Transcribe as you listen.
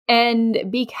And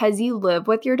because you live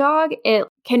with your dog, it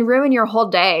can ruin your whole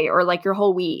day or like your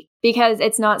whole week because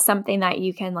it's not something that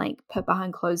you can like put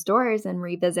behind closed doors and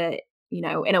revisit, in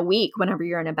a week whenever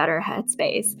you're in a better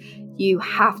headspace. You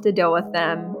have to deal with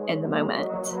them in the moment.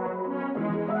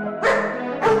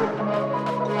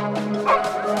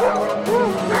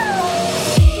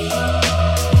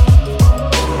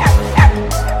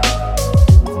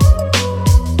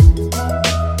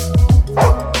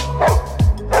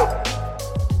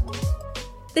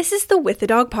 This is the With the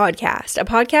Dog podcast, a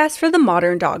podcast for the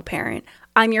modern dog parent.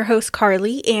 I'm your host,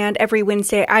 Carly, and every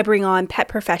Wednesday I bring on pet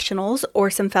professionals or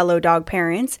some fellow dog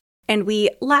parents, and we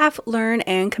laugh, learn,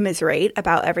 and commiserate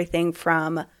about everything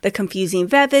from the confusing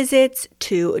vet visits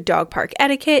to dog park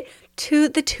etiquette to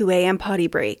the 2 a.m. potty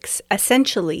breaks.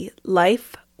 Essentially,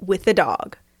 life with the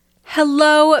dog.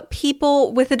 Hello,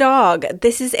 people with a dog.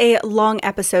 This is a long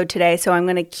episode today, so I'm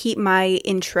going to keep my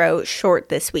intro short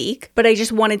this week. But I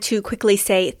just wanted to quickly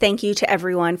say thank you to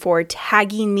everyone for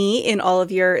tagging me in all of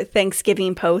your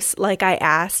Thanksgiving posts like I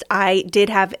asked. I did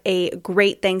have a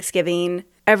great Thanksgiving.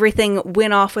 Everything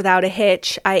went off without a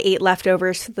hitch. I ate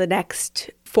leftovers for the next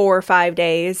 4 or 5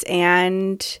 days,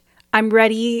 and I'm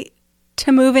ready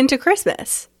to move into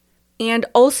Christmas. And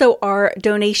also our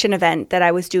donation event that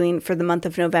I was doing for the month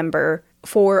of November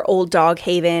for Old Dog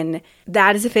Haven,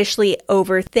 that is officially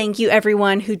over. Thank you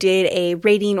everyone who did a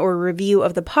rating or review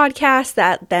of the podcast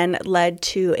that then led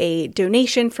to a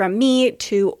donation from me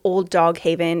to Old Dog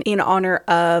Haven in honor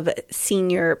of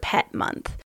Senior Pet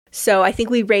Month. So I think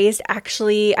we raised,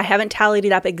 I haven't tallied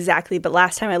it up exactly, but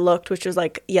last time I looked, which was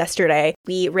like yesterday,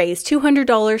 we raised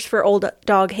 $200 for Old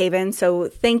Dog Haven. So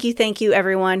thank you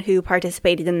everyone who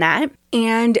participated in that.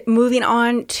 And moving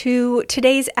on to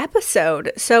today's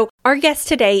episode. So our guest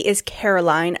today is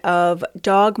Karoline of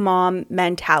Dog Mom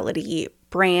Mentality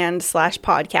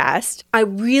brand/podcast. I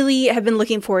really have been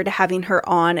looking forward to having her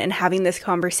on and having this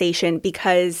conversation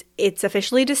because it's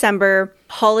officially December.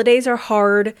 Holidays are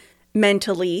hard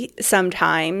mentally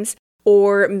sometimes,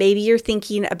 or maybe you're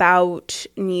thinking about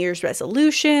New Year's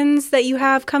resolutions that you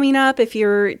have coming up if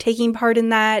you're taking part in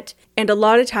that. And a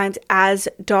lot of times as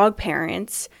dog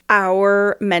parents,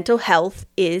 our mental health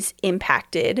is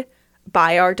impacted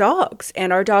by our dogs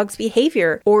and our dog's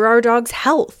behavior or our dog's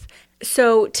health.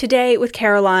 So today with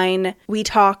Karoline, we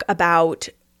talk about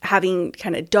having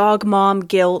kind of dog mom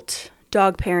guilt,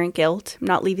 dog parent guilt, I'm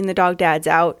not leaving the dog dads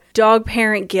out, dog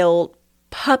parent guilt,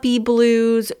 puppy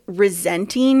blues,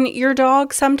 resenting your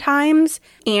dog sometimes,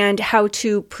 and how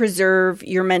to preserve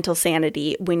your mental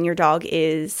sanity when your dog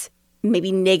is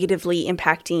maybe negatively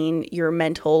impacting your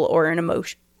mental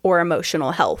or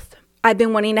emotional health. I've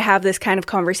been wanting to have this kind of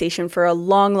conversation for a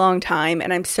long time,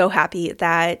 and I'm so happy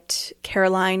that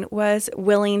Karoline was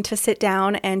willing to sit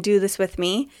down and do this with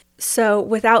me. So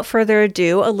without further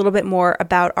ado, a little bit more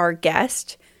about our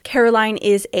guest. Karoline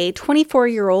is a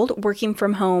 24-year-old working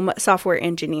from home software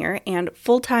engineer and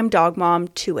full-time dog mom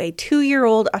to a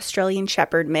 2-year-old Australian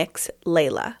Shepherd mix,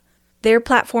 Layla. Their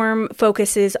platform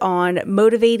focuses on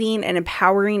motivating and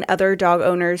empowering other dog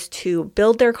owners to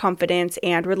build their confidence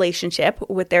and relationship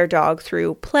with their dog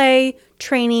through play,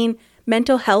 training,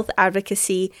 mental health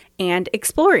advocacy, and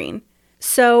exploring.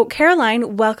 So,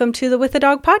 Karoline, welcome to the With the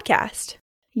Dog podcast.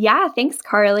 Yeah, thanks,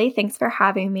 Carly. Thanks for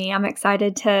having me. I'm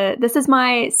excited this is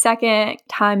my second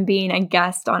time being a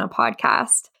guest on a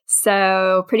podcast.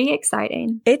 So pretty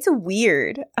exciting. It's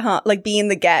weird, like being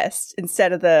the guest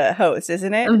instead of the host,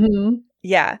 isn't it? Mm-hmm.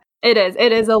 Yeah. It is.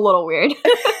 It is a little weird.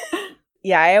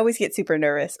 Yeah, I always get super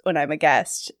nervous when I'm a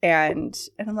guest and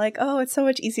I'm like, oh, it's so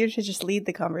much easier to just lead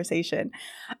the conversation.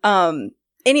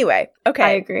 Anyway, okay.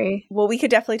 I agree. Well, we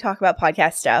could definitely talk about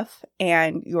podcast stuff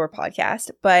and your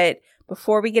podcast, but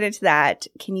before we get into that,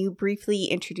 can you briefly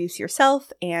introduce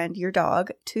yourself and your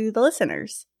dog to the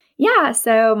listeners? Yeah,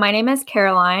 so my name is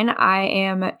Karoline. I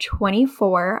am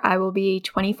 24. I will be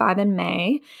 25 in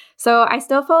May. So I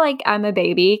still feel like I'm a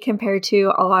baby compared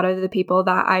to a lot of the people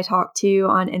that I talk to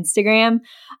on Instagram,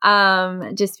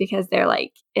 just because they're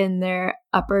like in their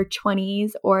upper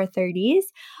 20s or 30s.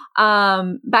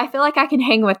 But I feel like I can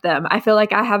hang with them. I feel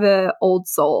like I have an old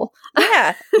soul.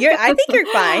 Yeah, I think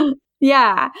you're fine.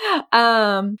 Yeah.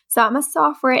 So I'm a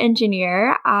software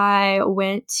engineer. I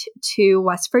went to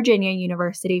West Virginia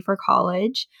University for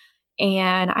college,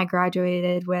 and I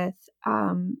graduated with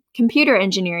computer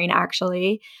engineering,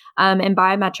 actually, and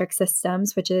biometric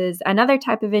systems, which is another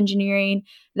type of engineering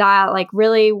that like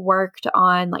really worked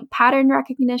on like pattern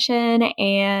recognition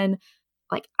and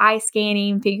like eye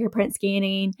scanning, fingerprint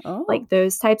scanning, like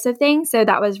those types of things. So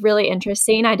that was really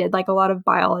interesting. I did like a lot of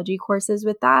biology courses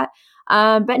with that.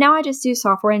 But now I just do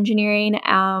software engineering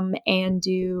and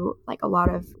do like a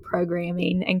lot of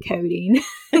programming and coding,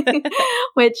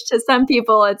 which to some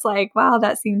people it's like, wow,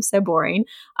 that seems so boring.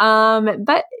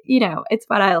 But it's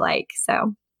what I like.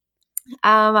 So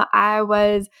I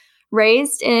was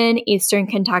raised in Eastern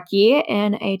Kentucky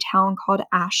in a town called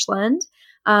Ashland.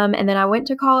 And then I went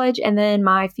to college, and then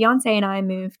my fiance and I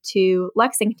moved to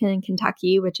Lexington,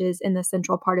 Kentucky, which is in the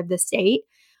central part of the state.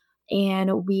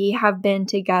 And we have been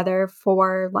together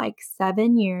for like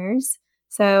 7 years.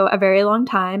 So a very long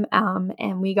time.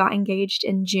 And we got engaged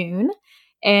in June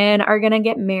and are going to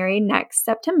get married next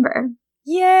September.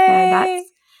 Yay! So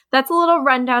that's a little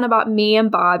rundown about me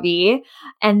and Bobby.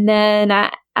 And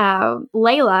then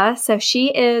Layla, so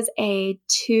she is a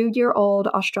 2-year-old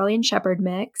Australian Shepherd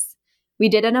mix. We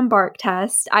did an embark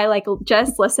test. I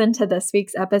just listened to this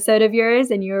week's episode of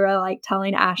yours, and you were like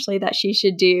telling Ashley that she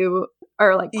should do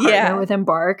or like partner with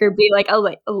embark or be like a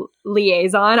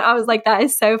liaison. I was like, that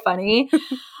is so funny.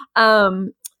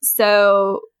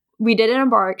 So we did an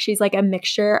embark. She's like a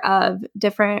mixture of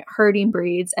different herding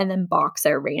breeds and then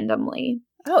boxer randomly.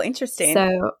 Oh, interesting.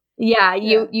 So yeah,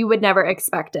 you would never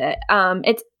expect it.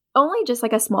 It's only just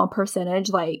like a small percentage,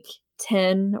 like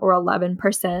 10 or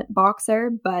 11% boxer,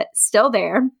 but still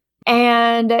there.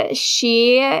 And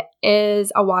she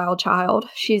is a wild child.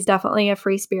 She's definitely a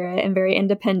free spirit and very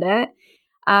independent.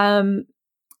 And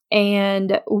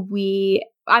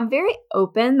I'm very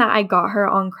open that I got her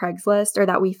on Craigslist, or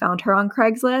that we found her on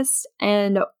Craigslist.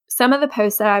 And some of the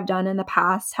posts that I've done in the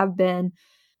past have been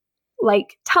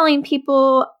like telling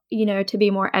people, to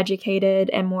be more educated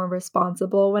and more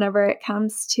responsible whenever it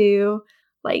comes to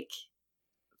like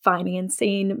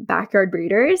financing backyard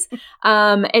breeders.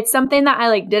 It's something that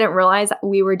I didn't realize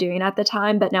we were doing at the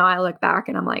time, but now I look back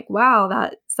and I'm like, wow,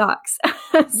 that sucks.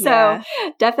 So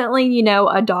definitely,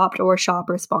 adopt or shop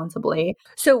responsibly.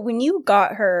 So when you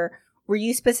got her, were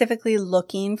you specifically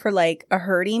looking for like a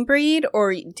herding breed,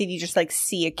 or did you just like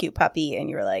see a cute puppy and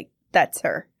you were like, that's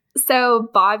her? So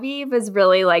Bobby was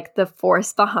really like the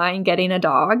force behind getting a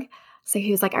dog. So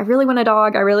he was like, I really want a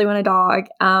dog. I really want a dog.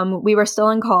 We were still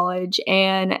in college,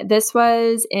 and this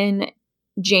was in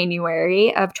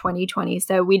January of 2020.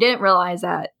 So we didn't realize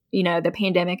that, the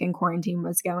pandemic and quarantine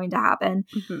was going to happen.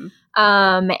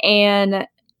 Mm-hmm. And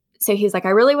so he's like, I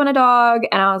really want a dog.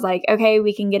 And I was like, okay,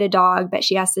 we can get a dog, but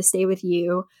she has to stay with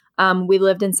you. We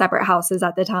lived in separate houses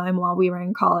at the time while we were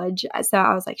in college. So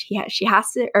I was like, she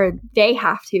has to, or they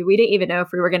have to. We didn't even know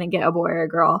if we were going to get a boy or a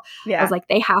girl. Yeah. I was like,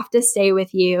 they have to stay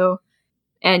with you.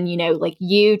 And,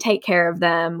 you take care of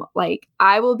them. Like,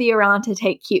 I will be around to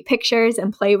take cute pictures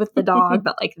and play with the dog,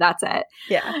 but that's it.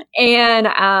 Yeah. And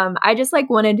I just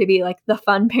wanted to be the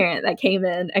fun parent that came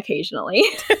in occasionally.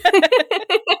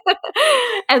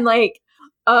 And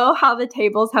oh, how the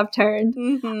tables have turned.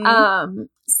 Mm-hmm.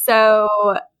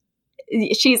 So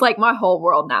she's my whole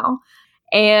world now.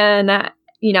 And,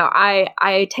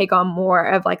 I take on more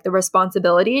of the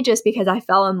responsibility just because I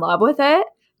fell in love with it.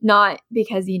 Not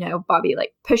because, Bobby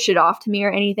pushed it off to me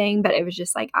or anything, but it was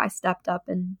just I stepped up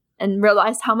and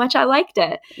realized how much I liked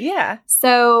it. Yeah.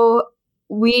 So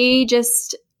we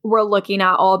just were looking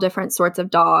at all different sorts of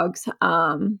dogs,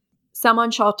 some on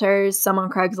shelters, some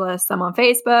on Craigslist, some on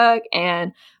Facebook.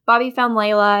 And Bobby found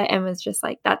Layla and was just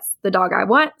like, that's the dog I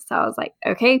want. So I was like,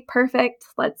 okay, perfect.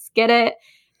 Let's get it.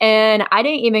 And I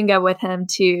didn't even go with him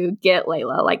to get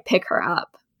Layla, pick her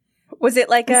up. Was it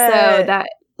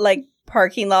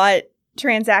parking lot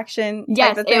transaction?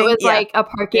 Yes, it was a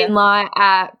parking lot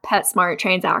at PetSmart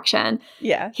transaction.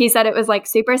 Yeah. He said it was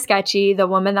super sketchy. The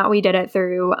woman that we did it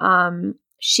through,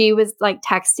 she was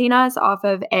texting us off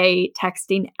of a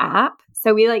texting app.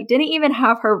 So we didn't even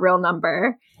have her real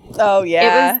number. Oh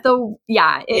yeah.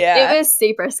 It was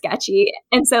super sketchy.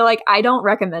 And so I don't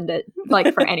recommend it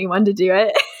for anyone to do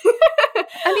it.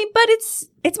 I mean, but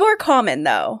it's more common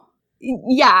though.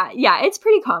 Yeah, it's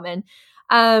pretty common.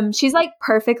 She's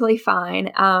perfectly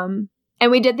fine. And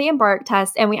we did the embark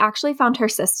test, and we actually found her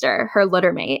sister, her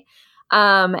litter mate.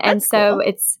 And so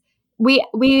cool.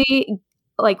 We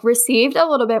received a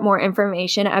little bit more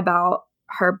information about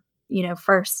her,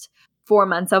 first 4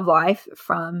 months of life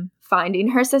from finding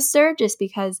her sister, just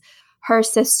because her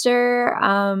sister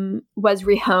was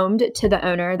rehomed to the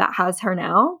owner that has her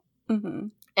now. Mm-hmm.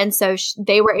 And so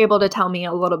they were able to tell me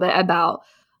a little bit about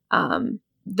how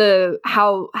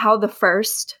the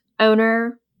first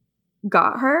owner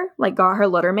got her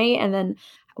litter mate, and then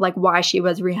why she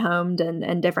was rehomed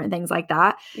and different things like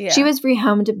that. Yeah. She was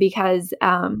rehomed because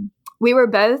we were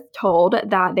both told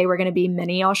that they were going to be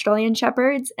mini Australian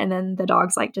Shepherds, and then the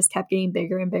dogs just kept getting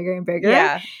bigger and bigger and bigger.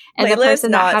 Yeah. And Layla's the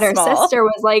person that had her sister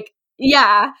was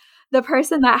the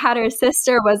person that had her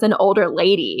sister was an older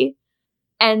lady.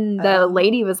 And the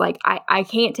lady was like, I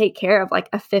can't take care of like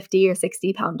a 50 or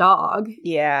 60 pound dog.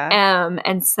 Yeah.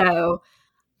 And so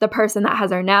the person that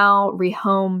has her now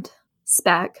rehomed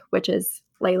Speck, which is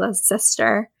Layla's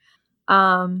sister.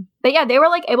 But yeah, they were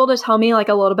like able to tell me like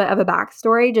a little bit of a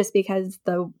backstory just because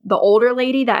the older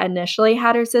lady that initially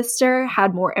had her sister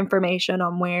had more information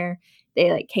on where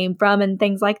they like came from and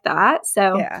things like that.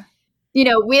 So, Yeah. you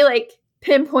know, we like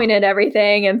pinpointed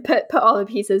everything and put all the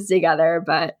pieces together,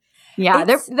 but yeah,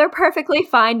 they're perfectly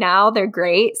fine now. They're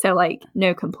great. So like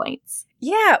no complaints.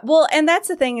 Yeah. Well, and that's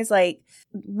the thing is like,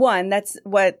 one, that's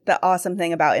what the awesome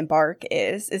thing about Embark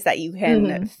is that you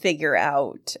can figure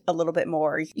out a little bit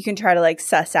more. You can try to like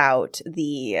suss out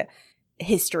the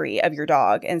history of your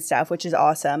dog and stuff, which is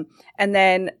awesome. And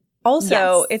then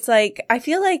also it's like, I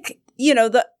feel like, you know,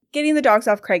 getting the dogs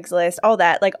off Craigslist, all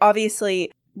that, like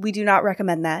obviously we do not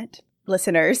recommend that,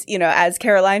 listeners, you know, as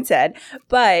Karoline said,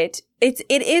 but it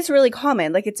is really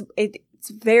common. Like it's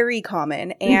very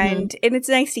common. And it's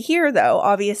nice to hear though,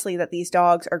 obviously, that these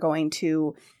dogs are going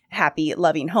to happy,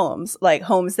 loving homes, like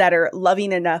homes that are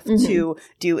loving enough to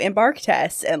do Embark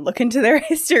tests and look into their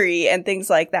history and things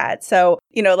like that. So,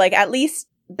 you know, like at least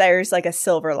there's like a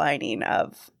silver lining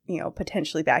of, you know,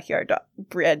 potentially backyard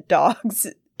bred dogs,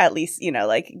 at least, you know,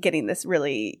 like getting this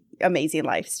really amazing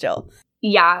life still.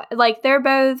 Yeah, like they're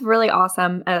both really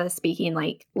awesome, speaking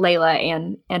like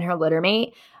Layla and her litter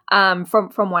mate.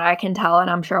 From what I can tell, and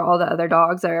I'm sure all the other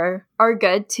dogs are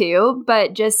good too.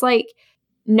 But just like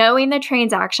knowing the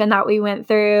transaction that we went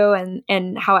through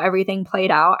and how everything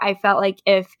played out, I felt like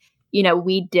if, you know,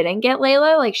 we didn't get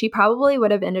Layla, like she probably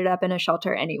would have ended up in a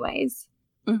shelter anyways.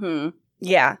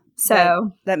 Yeah.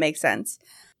 So that makes sense.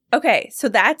 Okay, so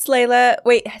that's Layla.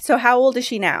 Wait, so how old is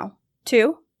she now?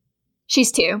 2?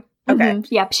 She's 2. Okay.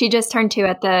 Yep, she just turned 2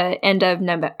 at the end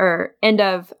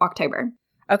of October.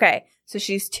 Okay, so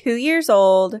she's 2 years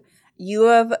old. You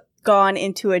have gone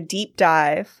into a deep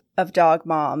dive of dog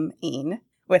mom-ing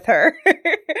with her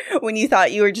when you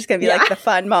thought you were just going to be like the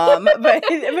fun mom, but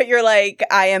you're like,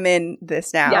 I am in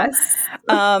this now.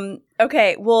 Yes.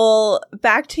 Okay, well,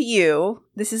 back to you.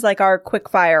 This is like our quick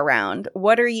fire round.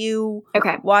 What are you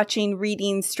watching,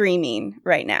 reading, streaming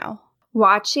right now?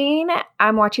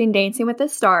 I'm watching Dancing with the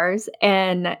Stars.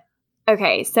 And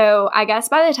okay, so I guess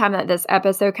by the time that this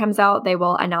episode comes out, they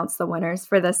will announce the winners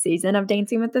for this season of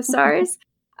Dancing with the Stars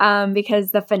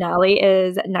because the finale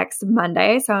is next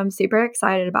Monday. So I'm super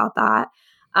excited about that.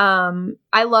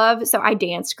 I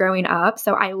danced growing up,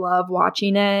 so I love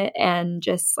watching it and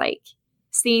just like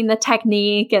seeing the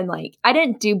technique and like, I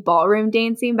didn't do ballroom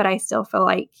dancing, but I still feel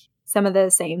like some of the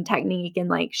same technique and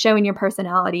like showing your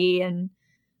personality and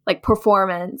like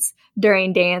performance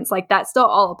during dance, like that still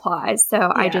all applies. So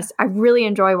I really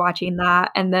enjoy watching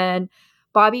that. And then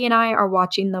Bobby and I are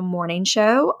watching the morning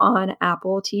show on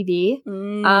Apple TV.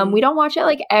 We don't watch it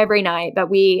like every night, but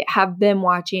we have been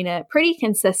watching it pretty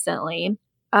consistently.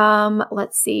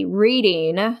 Let's see,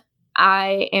 reading.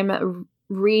 I am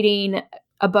reading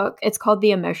a book. It's called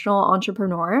The Emotional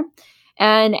Entrepreneur,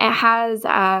 and it has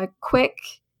quick,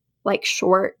 like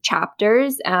short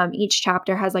chapters. Each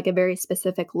chapter has like a very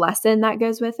specific lesson that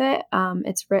goes with it.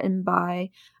 It's written by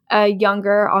a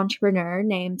younger entrepreneur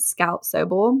named Scout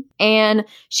Sobel, and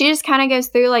she just kind of goes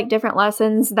through like different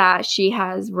lessons that she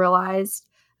has realized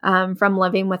from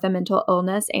living with a mental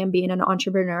illness and being an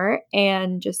entrepreneur,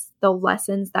 and just the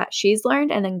lessons that she's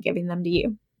learned and then giving them to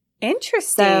you.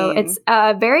 Interesting. So it's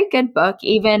a very good book,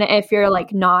 even if you're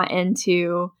like not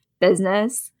into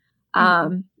business,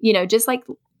 you know, just like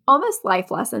almost life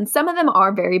lessons. Some of them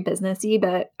are very businessy,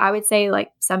 but I would say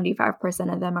like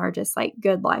 75% of them are just like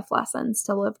good life lessons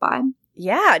to live by.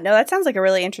 Yeah, no, that sounds like a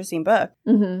really interesting book.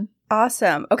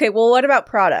 Awesome. Okay, well, what about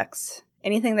products?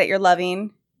 Anything that you're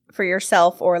loving for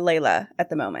yourself or Layla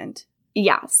at the moment?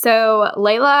 Yeah. So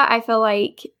Layla, I feel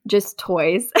like just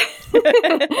toys.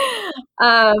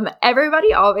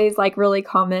 Everybody always like really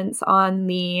comments on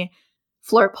the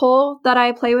flirt pole that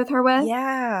I play with her with.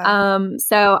 Yeah.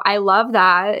 So I love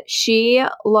that. She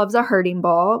loves a herding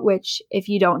ball, which if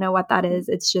you don't know what that is,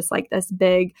 it's just like this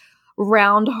big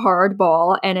round hard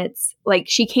ball, and it's like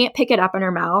she can't pick it up in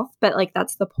her mouth, but like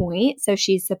that's the point. So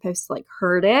she's supposed to like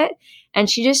herd it, and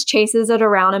she just chases it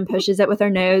around and pushes it with her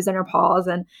nose and her paws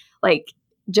and like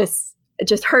just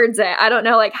herds it. I don't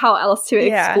know like how else to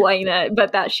explain it,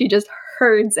 but that she just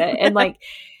herds it. And like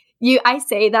I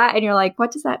say that and you're like,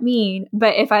 what does that mean?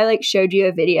 But if I like showed you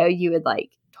a video, you would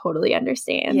like totally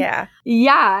understand. Yeah.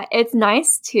 Yeah. It's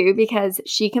nice too, because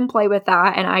she can play with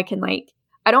that and I can like,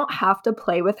 I don't have to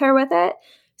play with her with it.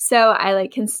 So I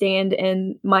like can stand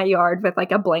in my yard with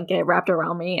like a blanket wrapped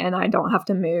around me and I don't have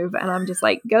to move. And I'm just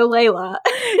like, go Layla.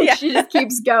 Yeah. She just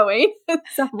keeps going.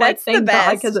 So I'm like, That's thank the God,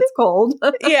 best. because it's cold.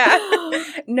 Yeah.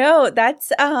 No,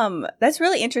 that's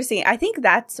really interesting. I think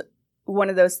that's one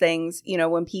of those things, you know,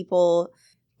 when people,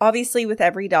 obviously with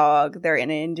every dog, they're an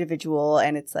individual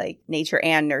and it's like nature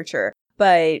and nurture.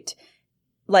 But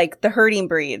like the herding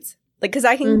breeds, like, because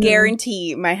I can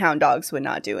guarantee my hound dogs would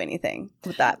not do anything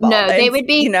with that ball. No, they would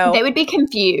be, you know, they would be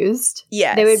confused.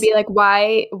 Yes. They would be like,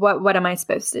 why, what am I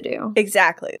supposed to do?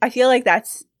 Exactly. I feel like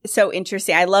that's so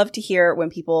interesting. I love to hear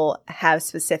when people have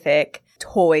specific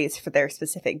toys for their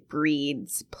specific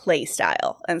breeds, play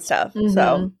style and stuff.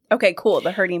 So, okay, cool.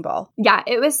 The herding ball. Yeah,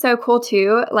 it was so cool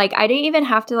too. Like I didn't even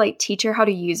have to like teach her how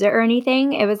to use it or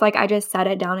anything. It was like I just set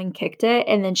it down and kicked it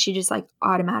and then she just like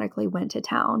automatically went to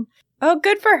town. Oh,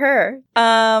 good for her.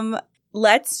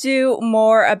 Let's do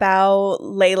more about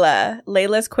Layla.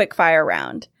 Layla's quick fire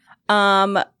round.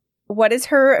 What is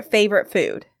her favorite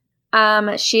food?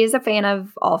 She is a fan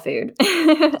of all food.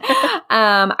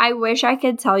 I wish I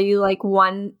could tell you like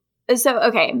one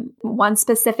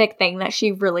specific thing that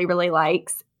she really, really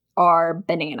likes are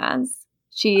bananas.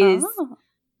 She's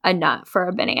a nut for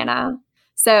a banana.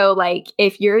 So like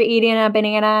if you're eating a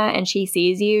banana and she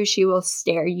sees you, she will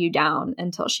stare you down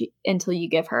until you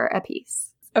give her a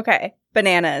piece. Okay.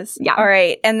 Bananas. Yeah. All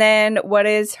right. And then what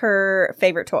is her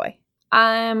favorite toy?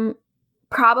 Probably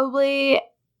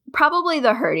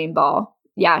the herding ball.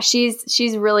 Yeah,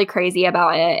 she's really crazy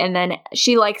about it. And then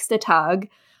she likes to tug.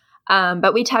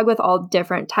 But we tug with all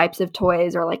different types of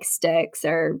toys or like sticks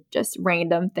or just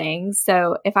random things.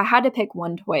 So if I had to pick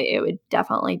one toy, it would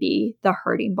definitely be the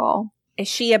herding ball. Is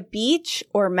she a beach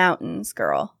or mountains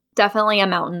girl? Definitely a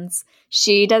mountains.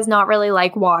 She does not really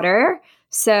like water.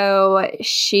 So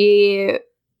she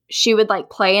would like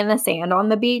play in the sand on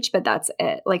the beach, but that's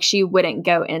it. Like she wouldn't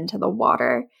go into the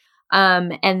water.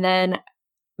 And then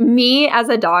me as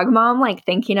a dog mom, like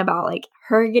thinking about like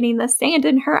her getting the sand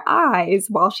in her eyes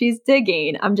while she's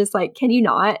digging. I'm just like, can you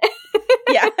not?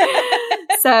 Yeah.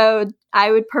 So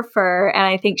I would prefer, and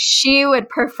I think she would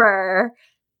prefer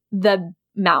the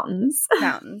mountains.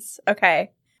 Mountains.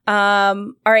 Okay.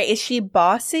 All right. Is she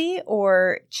bossy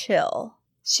or chill?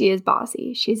 She is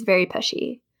bossy. She's very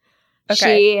pushy.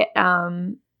 Okay.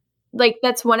 She, like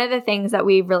that's one of the things that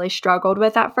we really struggled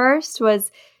with at first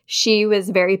was she was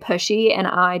very pushy and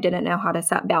I didn't know how to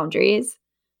set boundaries.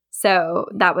 So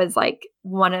that was like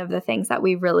one of the things that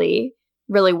we really,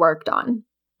 really worked on.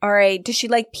 All right. Does she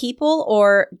like people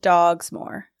or dogs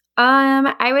more?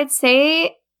 I would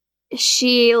say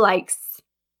she likes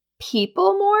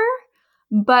people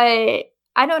more, but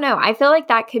I don't know. I feel like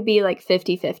that could be like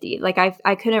 50-50. Like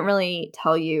I couldn't really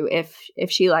tell you if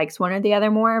she likes one or the other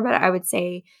more, but I would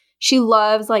say she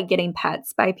loves like getting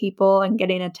pets by people and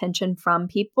getting attention from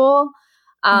people.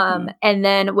 And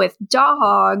then with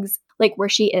dogs, like where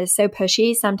she is so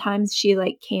pushy, sometimes she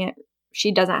like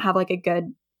she doesn't have like a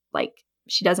good, like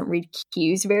she doesn't read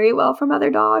cues very well from other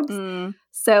dogs.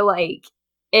 So like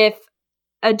if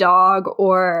a dog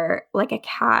or like a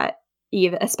cat,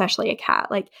 even especially a cat,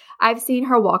 like I've seen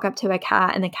her walk up to a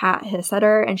cat and the cat hiss at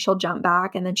her and she'll jump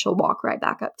back and then she'll walk right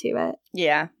back up to it.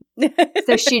 Yeah.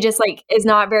 So she just like is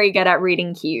not very good at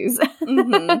reading cues.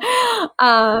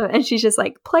 And she's just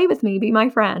like, play with me, be my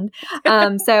friend.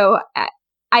 So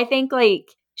I think like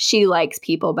she likes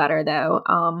people better though.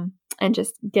 And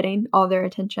just getting all their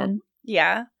attention.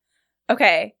 Yeah.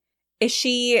 Okay. Is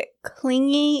she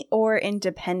clingy or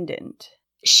independent?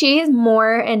 She is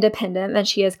more independent than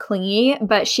she is clingy,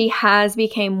 but she has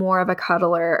become more of a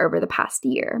cuddler over the past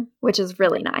year, which is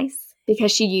really nice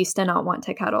because she used to not want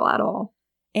to cuddle at all.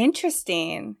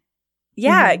 Interesting.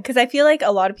 Yeah, because I feel like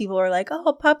a lot of people are like,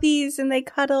 oh, puppies and they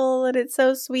cuddle and it's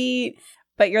so sweet.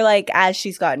 But you're like, as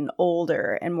she's gotten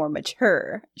older and more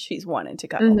mature, she's wanted to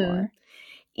cuddle more.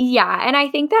 Yeah, and I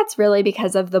think that's really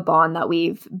because of the bond that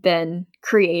we've been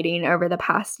creating over the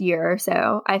past year or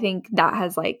so. I think that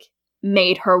has like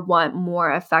made her want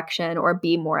more affection or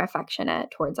be more affectionate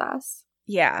towards us.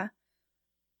 Yeah,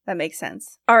 that makes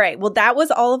sense. All right. Well, that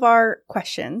was all of our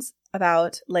questions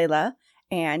about Layla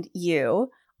and you.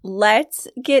 Let's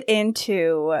get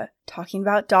into talking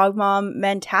about dog mom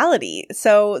mentality.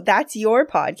 So that's your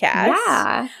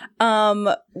podcast.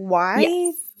 Yeah.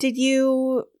 Why did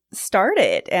you start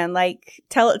it? And like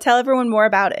tell everyone more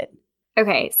about it.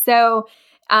 Okay. So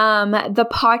the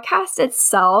podcast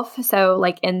itself, so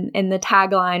like in the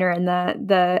tagline or in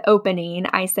the opening,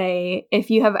 I say, if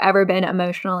you have ever been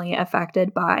emotionally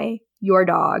affected by your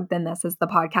dog, then this is the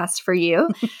podcast for you.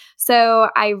 So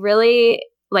I really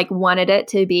like wanted it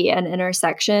to be an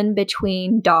intersection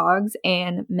between dogs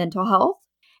and mental health.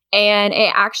 And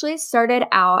it actually started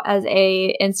out as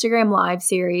a Instagram live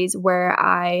series where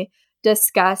I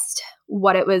discussed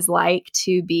what it was like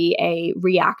to be a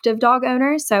reactive dog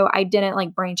owner. So I didn't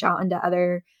like branch out into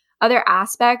other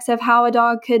aspects of how a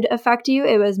dog could affect you.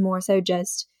 It was more so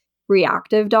just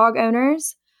reactive dog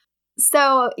owners.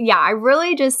 So yeah, I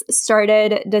really just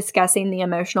started discussing the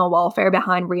emotional welfare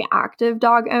behind reactive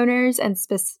dog owners and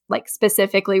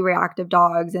specifically reactive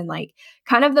dogs, and like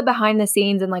kind of the behind the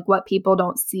scenes and like what people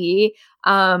don't see,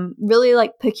 really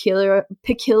like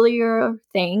peculiar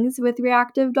things with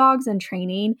reactive dogs and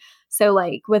training. So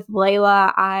like with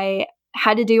Layla, I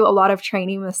had to do a lot of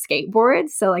training with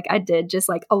skateboards. So like I did just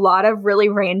like a lot of really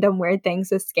random weird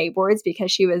things with skateboards because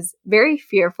she was very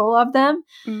fearful of them.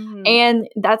 Mm-hmm. And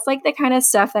that's like the kind of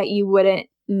stuff that you wouldn't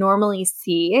normally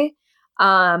see.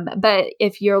 But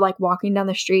if you're like walking down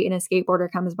the street and a skateboarder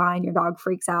comes by and your dog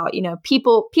freaks out, you know,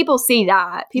 people see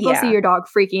that. People see your dog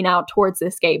freaking out towards the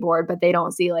skateboard, but they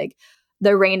don't see like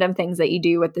the random things that you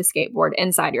do with the skateboard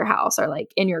inside your house or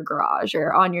like in your garage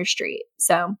or on your street.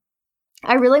 So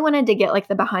I really wanted to get like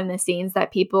the behind the scenes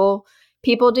that people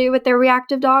do with their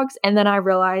reactive dogs. And then I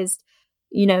realized,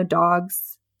 you know,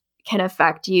 dogs can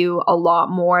affect you a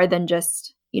lot more than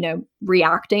just, you know,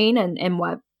 reacting and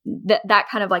what that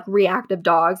kind of like reactive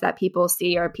dogs that people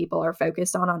see or people are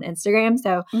focused on Instagram.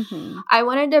 So I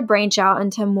wanted to branch out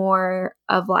into more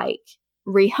of like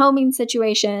rehoming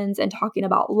situations and talking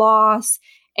about loss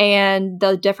and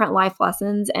the different life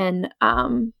lessons and,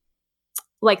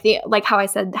 like how I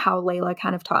said, how Layla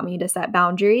kind of taught me to set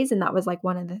boundaries. And that was like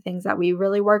one of the things that we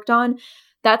really worked on.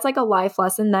 That's like a life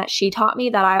lesson that she taught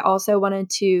me that I also wanted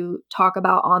to talk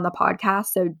about on the podcast.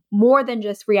 So more than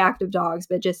just reactive dogs,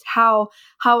 but just how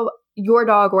your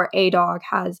dog or a dog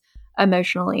has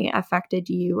emotionally affected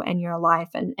you and your life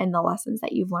and the lessons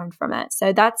that you've learned from it.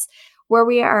 So that's where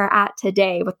we are at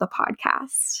today with the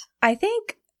podcast. I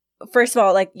think, first of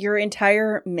all, like your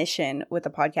entire mission with the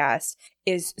podcast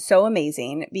is so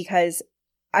amazing because,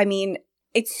 I mean,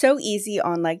 it's so easy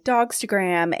on like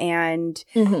Dogstagram and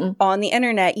on the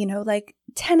internet, you know, like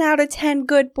 10 out of 10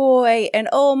 good boy and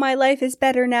oh, my life is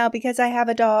better now because I have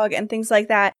a dog and things like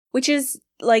that, which is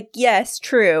like, yes,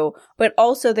 true. But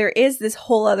also there is this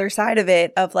whole other side of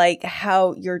it of like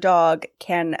how your dog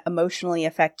can emotionally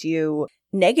affect you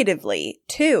negatively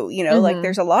too. You know, like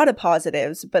there's a lot of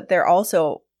positives, but there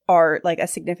also are like a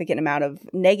significant amount of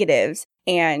negatives.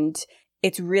 And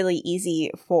it's really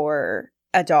easy for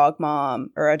a dog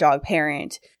mom or a dog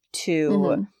parent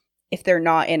to, if they're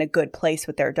not in a good place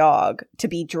with their dog, to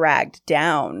be dragged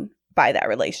down by that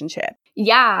relationship.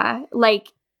 Yeah. Like,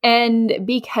 and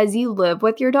because you live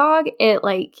with your dog, it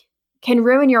like can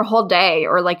ruin your whole day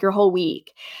or like your whole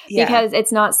week because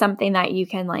it's not something that you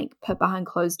can like put behind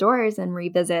closed doors and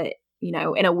revisit, you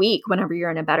know, in a week whenever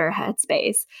you're in a better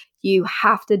headspace. You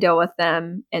have to deal with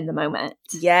them in the moment.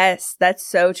 Yes, that's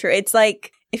so true. It's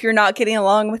like if you're not getting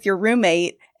along with your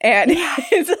roommate and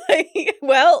it's like,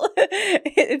 well,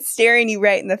 it's staring you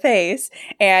right in the face.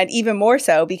 And even more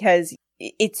so because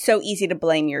it's so easy to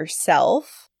blame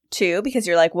yourself too, because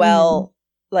you're like, well,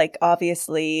 like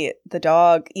obviously the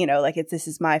dog, you know, like this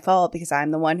is my fault because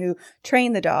I'm the one who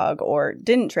trained the dog or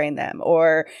didn't train them,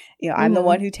 or, you know, I'm the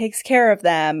one who takes care of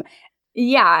them.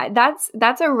 Yeah,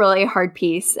 that's a really hard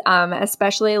piece,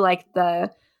 especially like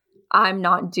I'm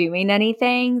not doing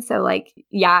anything. So like,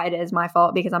 yeah, it is my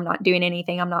fault because I'm not doing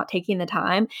anything. I'm not taking the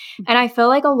time. And I feel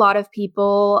like a lot of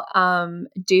people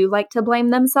do like to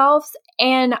blame themselves.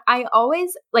 And I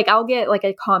always like, I'll get like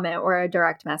a comment or a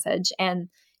direct message and,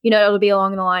 you know, it'll be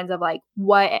along the lines of like,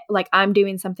 what, like I'm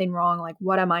doing something wrong. Like,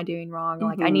 what am I doing wrong?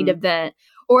 Like I need to vent,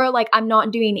 or like I'm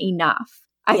not doing enough.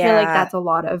 I feel like that's a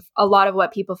lot of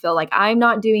what people feel like. I'm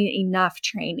not doing enough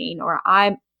training, or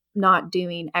I'm not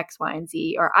doing X, Y, and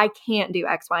Z, or I can't do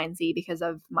X, Y, and Z because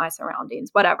of my surroundings,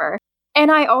 whatever.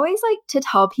 And I always like to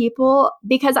tell people,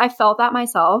 because I felt that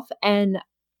myself, and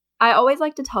I always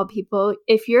like to tell people,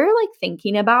 if you're like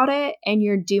thinking about it and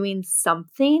you're doing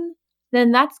something,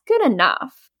 then that's good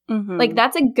enough. Like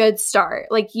that's a good start.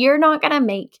 Like you're not gonna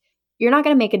make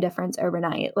a difference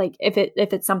overnight. Like if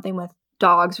it's something with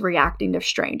dogs reacting to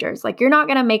strangers, like you're not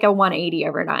gonna make a 180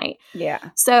 overnight. Yeah.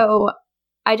 So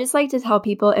I just like to tell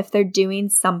people, if they're doing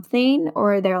something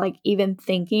or they're like even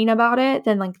thinking about it,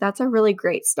 then like that's a really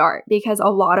great start, because a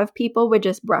lot of people would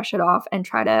just brush it off and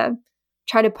try to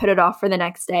put it off for the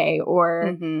next day,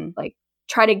 or like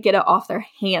try to get it off their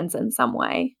hands in some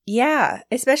way. Yeah,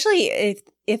 especially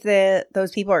if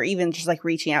those people are even just like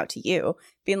reaching out to you,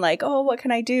 being like, "Oh, what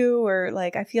can I do?" or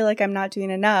like, "I feel like I'm not doing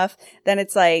enough." Then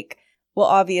it's like, Well,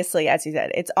 obviously, as you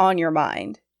said, it's on your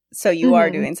mind. So you are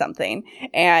doing something.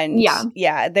 And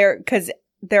because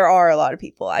there are a lot of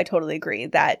people, I totally agree,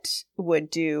 that would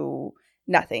do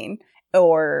nothing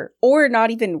or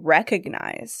not even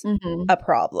recognize a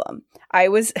problem. I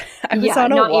was on a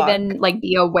not walk. Even like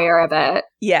be aware of it.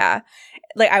 Yeah.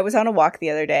 Like I was on a walk the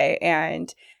other day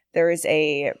and there was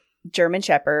a German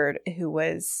Shepherd who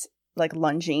was like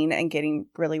lunging and getting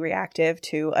really reactive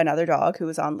to another dog who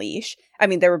was on leash. I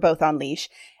mean, they were both on leash.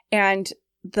 And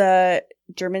the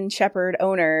German Shepherd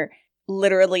owner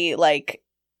literally, like,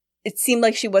 it seemed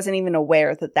like she wasn't even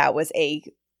aware that that was a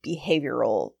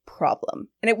behavioral problem.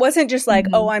 And it wasn't just like,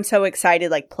 oh, I'm so excited,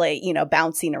 like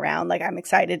bouncing around. Like, I'm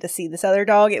excited to see this other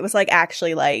dog. It was like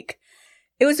actually like,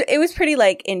 it was pretty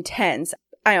like intense.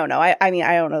 I don't know. I mean,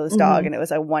 I don't know this dog and it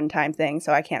was a one-time thing.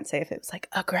 So I can't say if it was like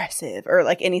aggressive or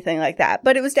like anything like that.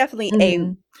 But it was definitely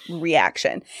a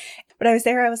reaction. But I was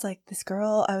there. I was like, this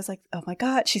girl, I was like, oh my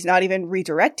God, she's not even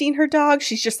redirecting her dog.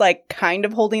 She's just like kind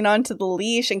of holding on to the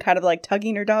leash and kind of like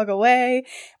tugging her dog away,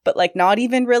 but like not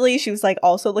even really. She was like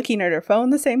also looking at her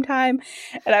phone the same time.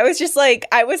 And I was just like,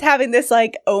 I was having this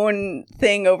like own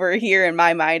thing over here in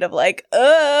my mind of like,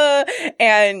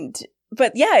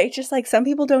 but yeah, it's just like some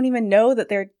people don't even know that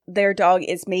their dog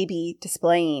is maybe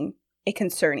displaying a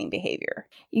concerning behavior.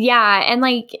 Yeah. And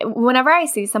like whenever I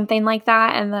see something like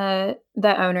that and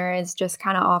the owner is just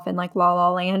kind of off in like la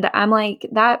la land, I'm like,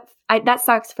 that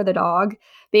sucks for the dog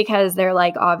because they're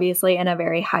like obviously in a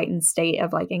very heightened state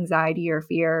of like anxiety or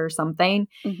fear or something,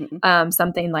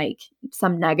 something like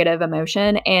some negative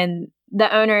emotion. And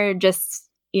the owner just,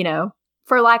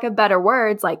 for lack of better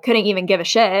words, like couldn't even give a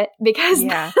shit because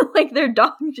like their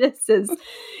dog just is,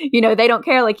 they don't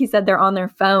care. Like you said, they're on their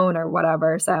phone or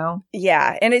whatever. So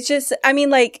yeah. And it's just, I mean,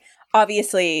 like,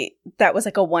 obviously that was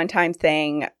like a one-time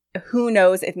thing. Who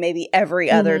knows if maybe every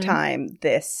other time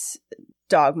this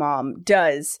dog mom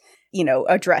does,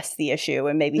 address the issue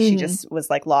and maybe she just was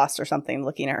like lost or something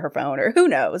looking at her phone or who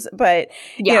knows. But,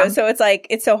 so it's like,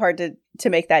 it's so hard to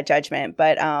make that judgment.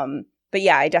 But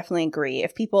yeah, I definitely agree.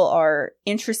 If people are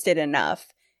interested enough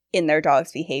in their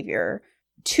dog's behavior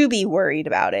to be worried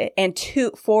about it and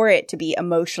for it to be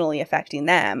emotionally affecting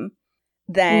them,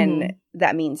 then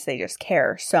that means they just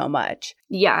care so much.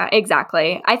 Yeah,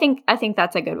 exactly. I think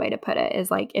that's a good way to put it is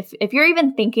like if you're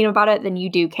even thinking about it, then you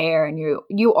do care and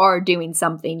you are doing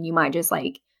something. You might just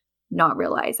like not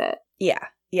realize it.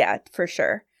 Yeah, for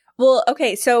sure. Well,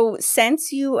 okay. So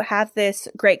since you have this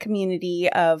great community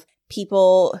of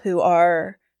people who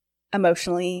are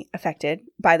emotionally affected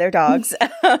by their dogs.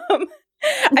 I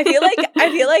feel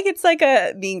like it's like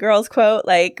a Mean Girls quote,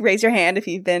 like raise your hand if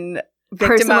you've been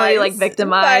personally like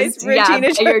victimized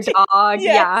by your dog. Yes.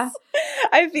 Yeah.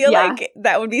 I feel like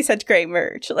that would be such great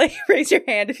merch. Like raise your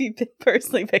hand if you've been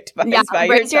personally victimized by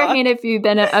your dog. Raise your hand if you've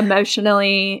been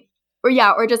emotionally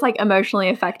or just like emotionally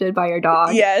affected by your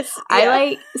dog. Yes.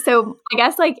 I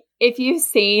guess like if you've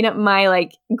seen my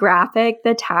like graphic,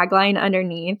 the tagline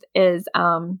underneath is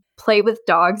play with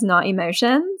dogs, not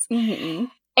emotions.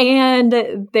 And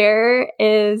there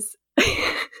is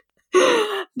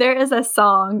a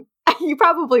song. You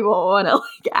probably won't want to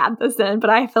like add this in,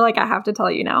 but I feel like I have to tell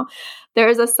you now. There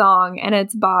is a song and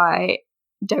it's by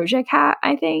Doja Cat,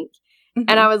 I think.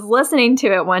 And I was listening to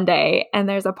it one day and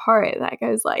there's a part that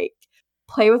goes like,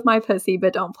 play with my pussy,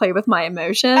 but don't play with my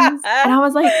emotions. And I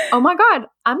was like, oh my God,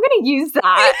 I'm going to use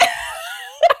that.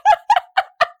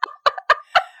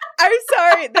 I'm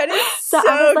sorry. That is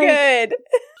so good.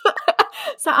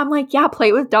 So I'm like, yeah,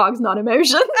 play with dogs, not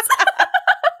emotions.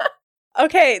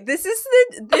 Okay, this is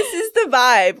the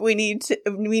vibe we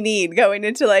need going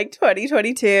into like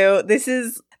 2022. This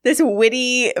is this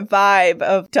witty vibe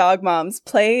of dog moms.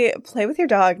 Play with your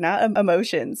dog, not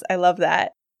emotions. I love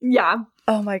that. Yeah.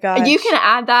 Oh my gosh. You can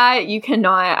add that. You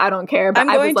cannot. I don't care. But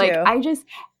I was like,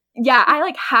 I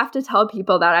like have to tell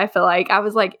people that. I feel like I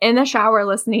was like in the shower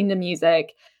listening to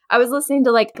music. I was listening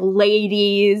to like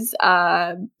ladies'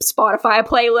 Spotify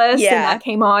playlist and that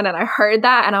came on and I heard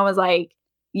that and I was like,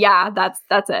 yeah, that's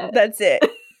it. That's it.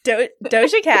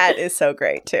 Doja Cat is so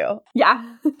great too.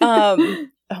 Yeah. Oh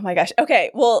my gosh.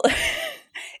 Okay. Well,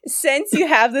 since you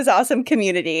have this awesome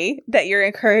community that you're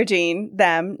encouraging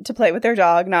them to play with their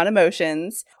dog, not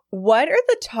emotions, what are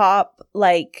the top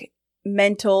like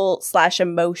mental /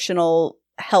 emotional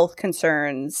health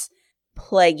concerns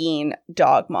plaguing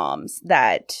dog moms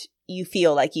that you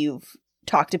feel like you've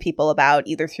talked to people about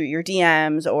either through your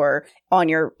DMs or on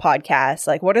your podcast?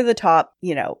 Like, what are the top,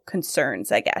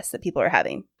 concerns, I guess, that people are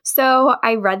having? So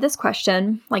I read this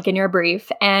question like in your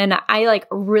brief and I like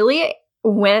really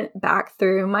went back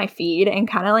through my feed and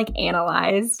kind of like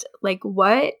analyzed like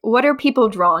what are people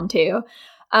drawn to.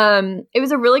 It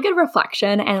was a really good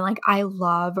reflection, and like I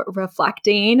love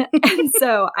reflecting. And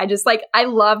so I just like I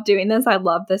love doing this. I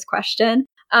love this question.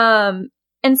 And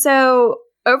so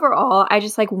overall, I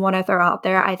just like want to throw out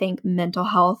there, I think mental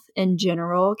health in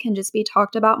general can just be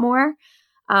talked about more.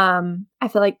 I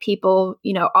feel like people,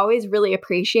 always really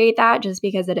appreciate that just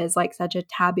because it is like such a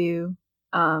taboo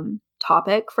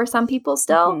topic for some people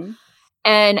still. Mm-hmm.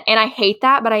 And I hate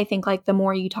that, but I think like the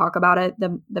more you talk about it,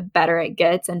 the better it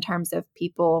gets in terms of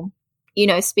people,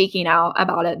 speaking out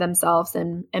about it themselves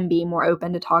and being more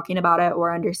open to talking about it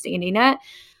or understanding it.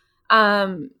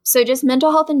 So just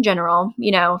mental health in general,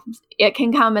 it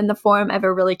can come in the form of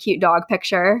a really cute dog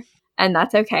picture, and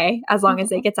that's okay as long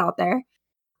as it gets out there.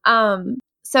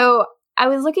 So I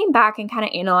was looking back and kind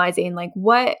of analyzing like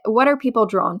what are people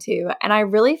drawn to? And I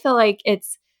really feel like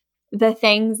it's the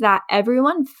things that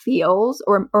everyone feels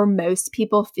or most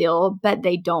people feel, but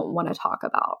they don't want to talk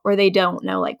about, or they don't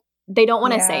know, like they don't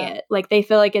want to say it. Like they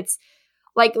feel like it's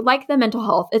like the mental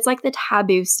health. It's like the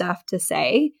taboo stuff to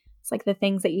say. It's like the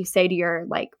things that you say to your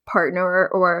like partner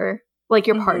or like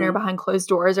your partner behind closed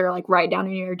doors, or like write down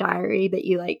in your diary that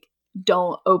you like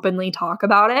don't openly talk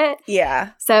about it.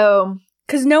 Yeah. So,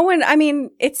 because no one, I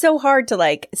mean, it's so hard to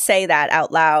like say that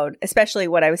out loud, especially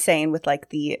what I was saying with like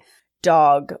the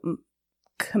dog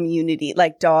community,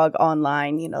 like dog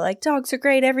online, like dogs are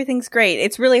great, everything's great.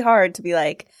 It's really hard to be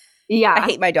like, yeah, I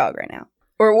hate my dog right now,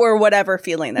 or whatever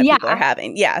feeling that people are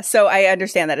having. Yeah. So I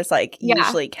understand that it's like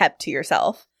usually kept to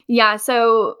yourself. Yeah.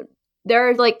 So there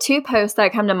are like two posts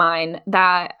that come to mind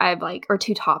that I've like, or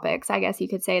two topics, I guess you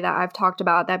could say, that I've talked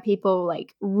about that people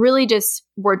like really just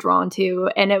were drawn to.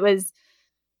 And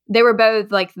they were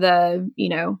both like the,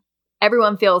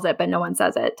 everyone feels it, but no one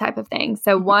says it type of thing.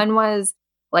 So one was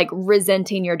like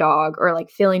resenting your dog, or like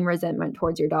feeling resentment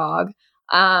towards your dog.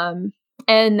 And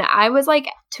I was like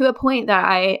to a point that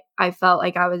I felt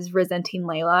like I was resenting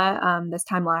Layla this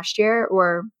time last year,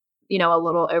 or, a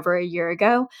little over a year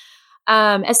ago.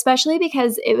 Especially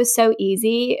because it was so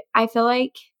easy, I feel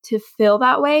like, to feel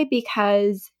that way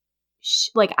because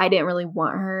like I didn't really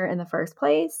want her in the first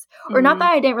place. Or not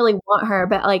that I didn't really want her,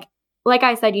 but like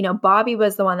I said, Bobby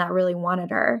was the one that really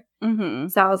wanted her. Mm-hmm.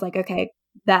 So I was like, okay,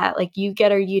 that like you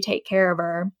get her, you take care of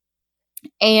her.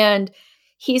 And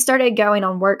he started going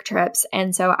on work trips,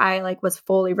 and so I like was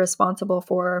fully responsible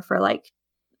for like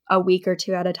a week or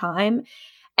two at a time.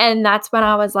 And that's when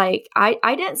I was like, I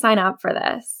didn't sign up for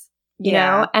this, you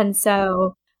know? And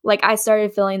so like I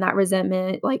started feeling that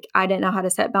resentment. Like I didn't know how to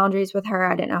set boundaries with her.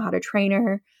 I didn't know how to train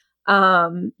her.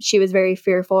 She was very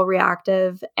fearful,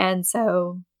 reactive. And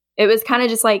so it was kind of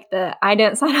just like I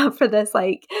didn't sign up for this.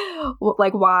 Like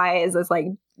why is this like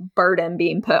burden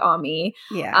being put on me?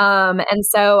 Yeah. And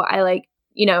so I like,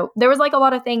 there was like a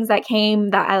lot of things that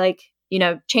came that I like,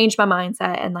 changed my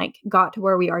mindset and like got to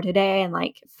where we are today, and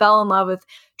like fell in love with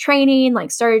training,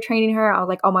 like started training her. I was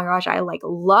like, oh my gosh, I like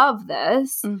love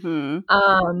this.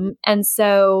 Mm-hmm. And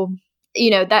so,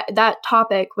 that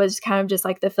topic was kind of just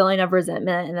like the feeling of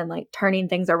resentment, and then like turning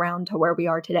things around to where we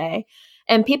are today.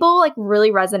 And people like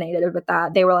really resonated with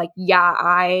that. They were like, yeah,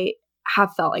 I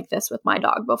have felt like this with my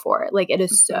dog before. Like it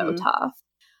is so tough.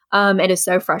 It is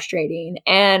so frustrating.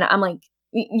 And I'm like,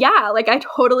 yeah, like I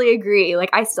totally agree. Like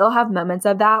I still have moments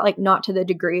of that, like not to the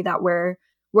degree that where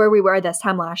we were this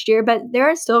time last year, but there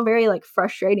are still very like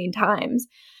frustrating times.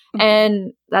 Mm-hmm.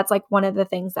 And that's like one of the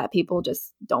things that people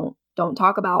just don't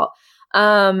talk about.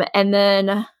 And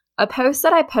then a post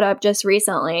that I put up just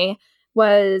recently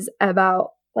was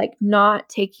about like not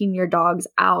taking your dogs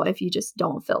out if you just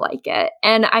don't feel like it.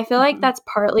 And I feel like that's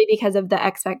partly because of the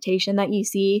expectation that you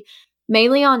see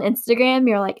mainly on Instagram.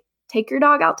 You're like, take your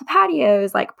dog out to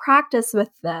patios, like practice with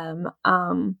them.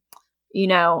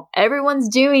 Everyone's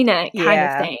doing it kind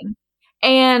of thing.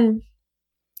 And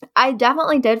I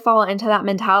definitely did fall into that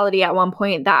mentality at one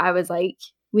point that I was like,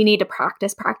 we need to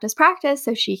practice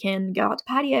so she can go out to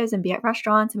patios and be at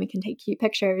restaurants, and we can take cute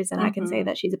pictures, and I can say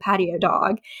that she's a patio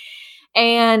dog.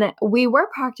 And we were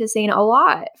practicing a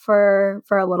lot for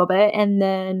a little bit. And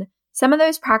then some of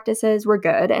those practices were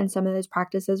good and some of those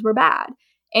practices were bad.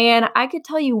 And I could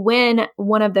tell you when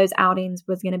one of those outings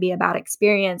was going to be a bad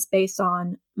experience based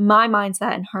on my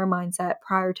mindset and her mindset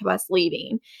prior to us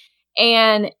leaving.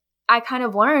 And I kind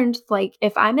of learned, like,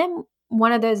 if I'm in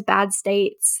one of those bad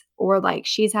states, or like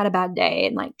she's had a bad day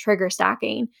and like trigger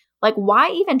stacking, like why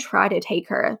even try to take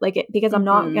her? Like because I'm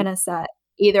not going to set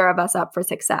either of us up for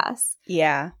success.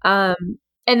 Yeah. And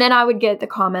then I would get the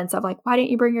comments of like, why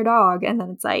didn't you bring your dog? And then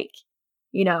it's like,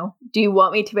 do you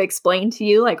want me to explain to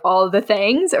you like all of the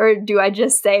things, or do I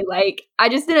just say like, I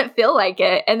just didn't feel like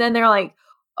it? And then they're like,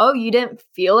 oh, you didn't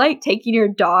feel like taking your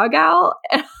dog out?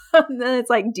 And then it's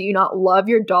like, do you not love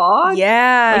your dog?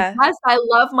 Yeah. Like, yes, I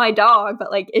love my dog, but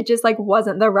like, it just like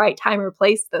wasn't the right time or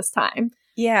place this time.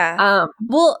 Yeah.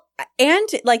 Well, and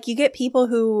like you get people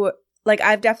who, like,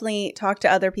 I've definitely talked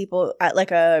to other people at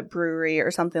like a brewery or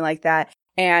something like that,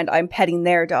 and I'm petting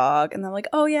their dog, and they're like,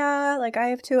 oh yeah, like I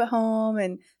have 2 at home,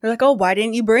 and they're like, oh, why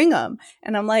didn't you bring them?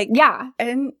 And I'm like, yeah,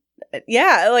 and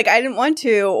yeah, like I didn't want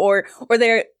to, or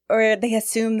they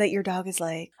assume that your dog is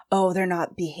like, oh, they're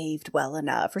not behaved well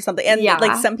enough or something. And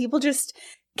like some people just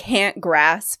can't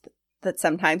grasp that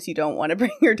sometimes you don't want to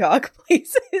bring your dog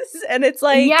places. And it's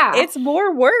like, it's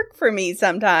more work for me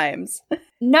sometimes.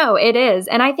 No, it is.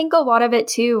 And I think a lot of it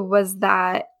too was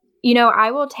that,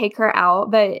 I will take her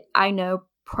out, but I know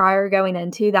prior going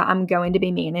into that I'm going to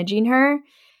be managing her.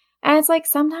 And it's like,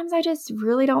 sometimes I just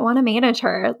really don't want to manage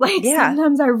her. Like,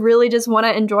 sometimes I really just want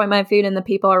to enjoy my food and the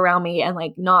people around me and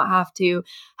like not have to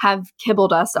have kibble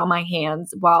dust on my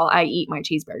hands while I eat my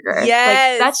cheeseburger.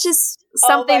 Yes. Like, that's just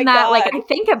something that like I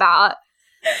think about.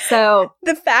 So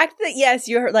the fact that, yes,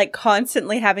 you're like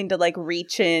constantly having to like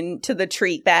reach into the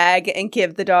treat bag and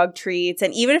give the dog treats.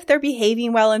 And even if they're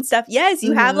behaving well and stuff, yes,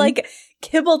 you have like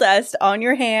kibble dust on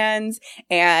your hands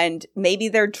and maybe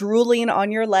they're drooling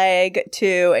on your leg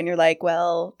too. And you're like,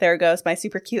 well, there goes my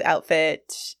super cute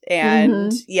outfit.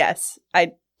 And yes,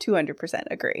 I 200%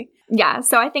 agree. Yeah.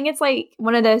 So I think it's like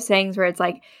one of those things where it's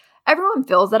like, everyone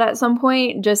feels it at some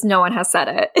point, just no one has said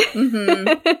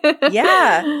it.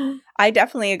 Yeah, I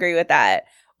definitely agree with that.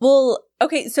 Well,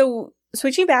 okay, so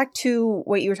switching back to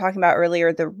what you were talking about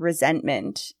earlier, the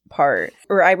resentment part,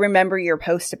 or I remember your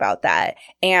post about that,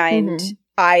 and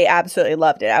I absolutely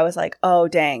loved it. I was like, oh,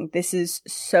 dang, this is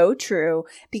so true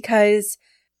because,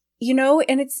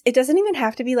 and it doesn't even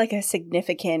have to be like a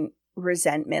significant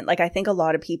resentment. Like I think a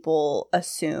lot of people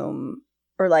assume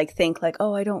or like think like,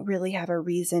 oh, I don't really have a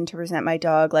reason to resent my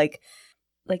dog. Like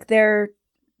they're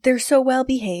so well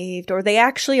behaved, or they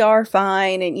actually are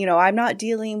fine. And, I'm not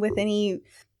dealing with any,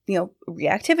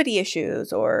 reactivity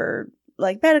issues or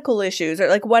like medical issues or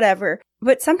like whatever.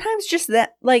 But sometimes just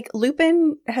that, like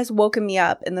Lupin has woken me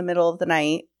up in the middle of the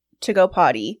night to go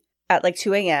potty at like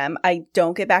 2 a.m. I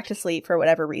don't get back to sleep for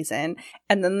whatever reason.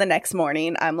 And then the next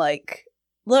morning I'm like,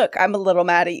 look, I'm a little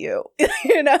mad at you.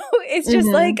 It's just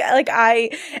like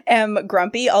I am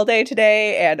grumpy all day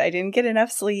today and I didn't get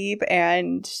enough sleep.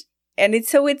 And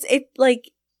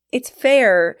it's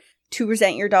fair to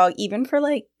resent your dog even for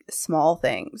like small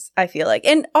things, I feel like.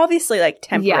 And obviously like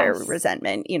temporary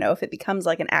resentment, if it becomes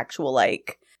like an actual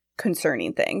like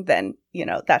concerning thing, then,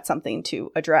 that's something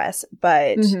to address.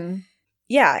 But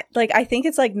yeah, like I think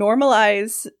it's like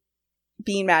normalize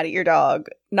being mad at your dog,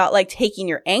 not like taking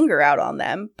your anger out on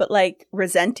them, but like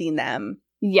resenting them.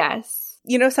 Yes.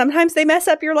 Sometimes they mess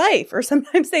up your life or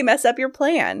sometimes they mess up your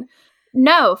plan.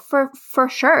 No, for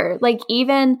sure. Like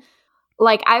even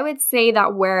like I would say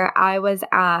that where I was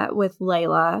at with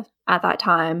Layla at that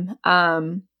time,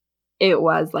 it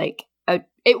was like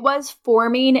it was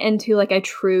forming into like a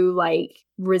true like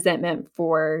resentment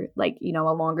for like,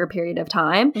 a longer period of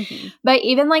time. But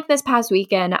even like this past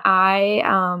weekend, I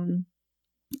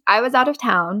was out of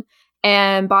town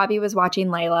and Bobby was watching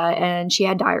Layla and she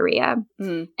had diarrhea.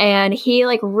 And he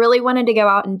like really wanted to go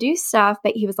out and do stuff,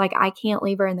 but he was like, I can't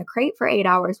leave her in the crate for 8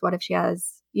 hours. What if she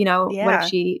has, what if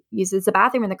she uses the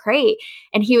bathroom in the crate?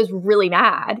 And he was really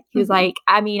mad. He was like,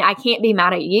 I mean, I can't be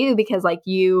mad at you because like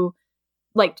you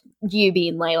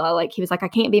being Layla, like he was like, I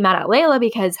can't be mad at Layla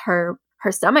because her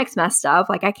stomach's messed up.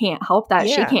 Like I can't help that.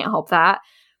 She can't help that.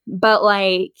 But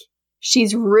like,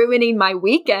 she's ruining my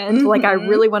weekend. Like, I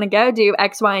really want to go do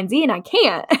X, Y, and Z, and I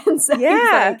can't. And so he's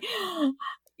like,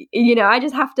 I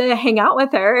just have to hang out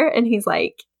with her. And he's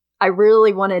like, I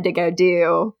really wanted to go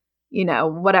do,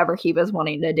 whatever he was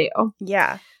wanting to do.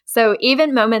 Yeah. So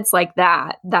even moments like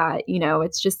that,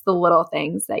 it's just the little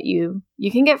things that you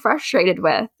can get frustrated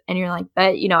with. And you're like,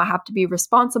 but, I have to be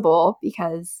responsible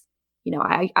because,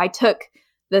 I took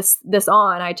this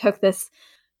on. I took this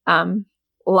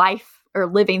life or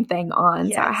living thing on.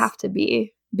 Yes. So I have to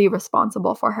be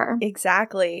responsible for her.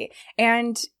 Exactly.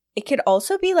 And it could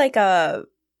also be like I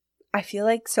feel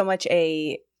like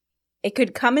it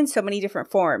could come in so many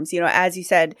different forms, as you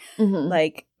said,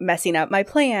 like messing up my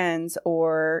plans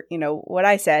or, what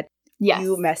I said. Yes.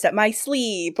 you messed up my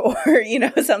sleep or,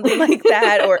 something like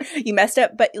that. Or you messed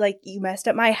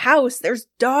up my house. There's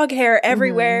dog hair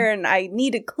everywhere and I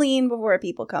need to clean before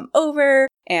people come over.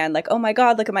 And like, oh my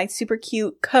God, look at my super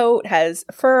cute coat has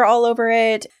fur all over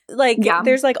it. Like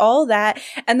there's like all that.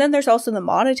 And then there's also the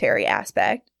monetary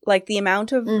aspect, like the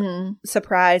amount of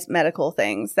surprise medical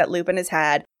things that Lupin has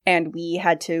had. And we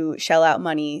had to shell out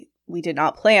money we did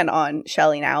not plan on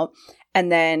shelling out.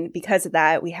 And then because of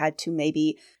that, we had to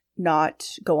maybe not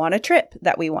go on a trip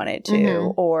that we wanted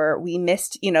to, or we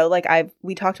missed,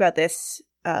 we talked about this,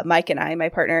 Mike and I, my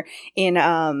partner, in,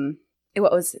 it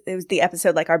was the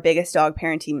episode, like our biggest dog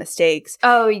parenting mistakes.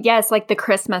 Oh yes. Like the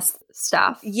Christmas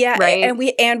stuff. Yeah. Right.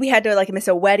 And we had to like miss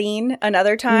a wedding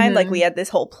another time. Like we had this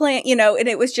whole plan, and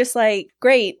it was just like,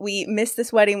 great. We missed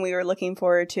this wedding we were looking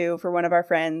forward to for one of our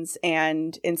friends.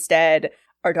 And instead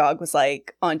our dog was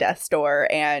like on death's door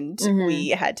and we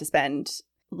had to spend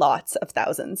lots of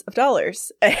thousands of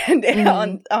dollars and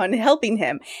on helping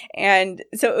him. And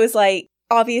so it was like,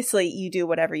 obviously you do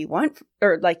whatever you want,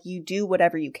 or like you do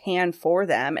whatever you can for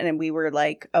them. And then we were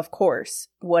like, of course,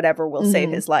 whatever will save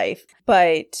his life.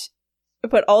 But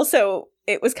also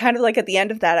it was kind of like at the end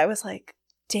of that, I was like,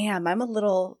 damn, I'm a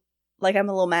little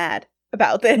mad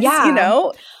about this,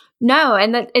 No,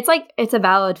 and it's like, it's a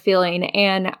valid feeling.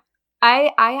 And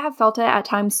I have felt it at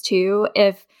times too,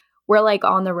 if we're like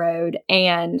on the road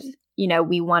and,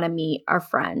 we want to meet our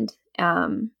friend at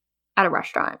a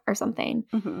restaurant or something.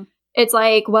 It's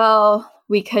like, well,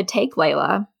 we could take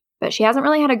Layla, but she hasn't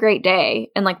really had a great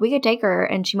day. And like, we could take her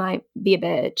and she might be a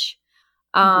bitch.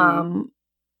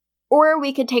 Or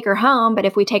we could take her home. But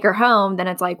if we take her home, then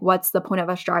it's like, what's the point of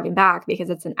us driving back? Because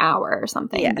it's an hour or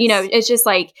something. Yes. It's just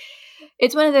like,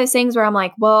 it's one of those things where I'm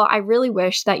like, well, I really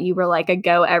wish that you were like a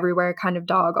go everywhere kind of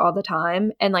dog all the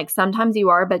time. And like, sometimes you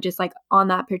are, but just like on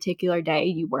that particular day,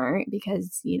 you weren't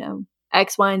because,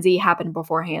 X, Y, and Z happened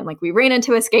beforehand. Like we ran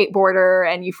into a skateboarder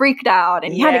and you freaked out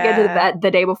and you had to go to the vet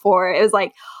the day before. It was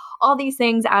like all these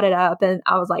things added up. And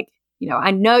I was like,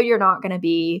 I know you're not going to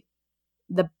be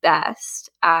the best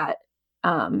at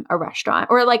a restaurant,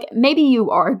 or like maybe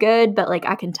you are good, but like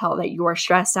I can tell that you're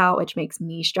stressed out, which makes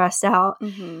me stressed out.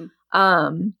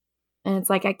 And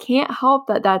it's like, I can't help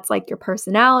that that's like your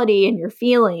personality and your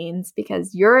feelings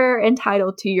because you're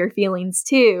entitled to your feelings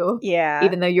too. Yeah.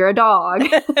 Even though you're a dog.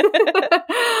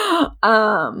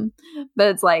 But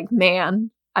it's like,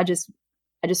 man, I just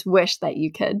wish that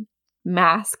you could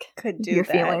mask your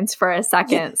feelings for a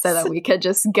second so that we could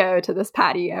just go to this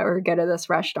patio or go to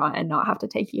this restaurant and not have to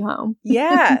take you home.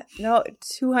 Yeah. No,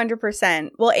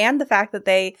 200%. Well, and the fact that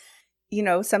they,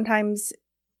 sometimes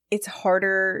it's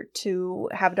harder to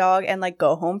have a dog and like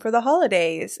go home for the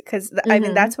holidays. Cause I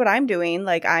mean, that's what I'm doing.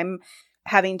 Like I'm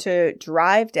having to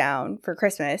drive down for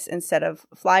Christmas instead of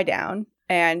fly down.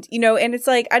 And, and it's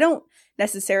like, I don't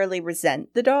necessarily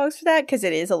resent the dogs for that. Cause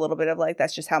it is a little bit of like,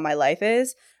 that's just how my life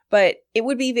is, but it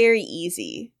would be very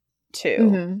easy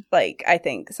to like, I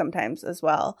think sometimes as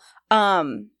well.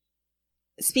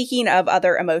 Speaking of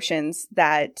other emotions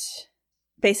that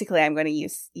basically, I'm going to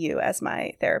use you as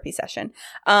my therapy session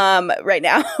right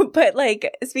now. But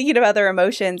like, speaking of other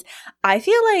emotions, I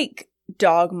feel like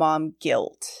dog mom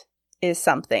guilt is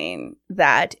something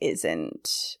that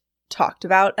isn't talked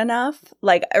about enough.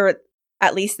 Like, or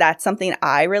at least that's something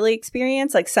I really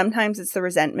experience. Like sometimes it's the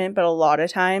resentment, but a lot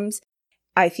of times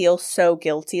I feel so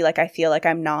guilty. Like I feel like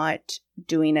I'm not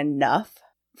doing enough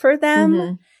for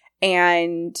them.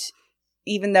 And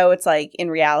even though it's like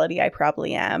in reality, I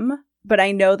probably am. But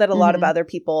I know that a lot of other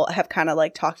people have kind of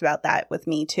like talked about that with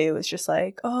me too. It's just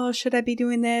like, oh, should I be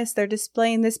doing this? They're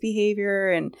displaying this behavior.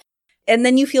 And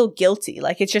then you feel guilty.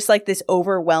 Like it's just like this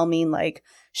overwhelming, like,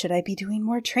 should I be doing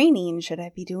more training? Should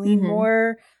I be doing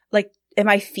more? Like, am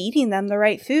I feeding them the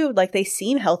right food? Like they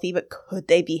seem healthy, but could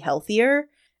they be healthier?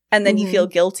 And then you feel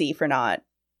guilty for not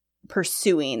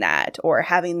pursuing that or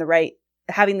having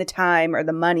the time or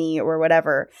the money or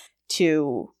whatever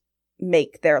to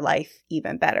make their life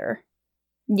even better.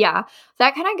 Yeah.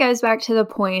 That kind of goes back to the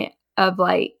point of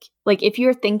like if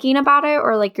you're thinking about it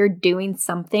or like you're doing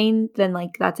something, then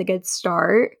like that's a good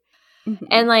start.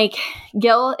 And like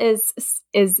guilt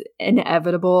is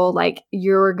inevitable. Like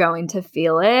you're going to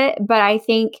feel it. But I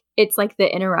think it's like the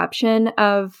interruption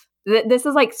of this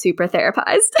is like super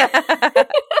therapized.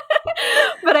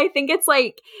 But I think it's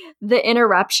like the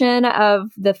interruption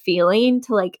of the feeling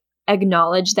to like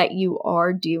acknowledge that you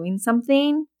are doing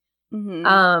something.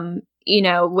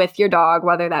 With your dog,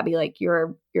 whether that be like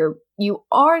you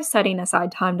are setting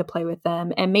aside time to play with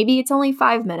them, and maybe it's only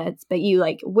 5 minutes, but you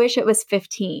like wish it was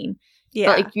 15. Yeah.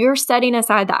 But like you're setting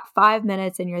aside that 5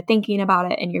 minutes and you're thinking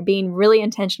about it and you're being really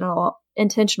intentional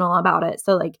intentional about it.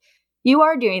 So like you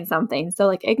are doing something. So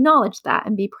like acknowledge that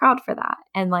and be proud for that.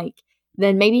 And like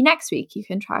then maybe next week you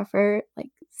can try for like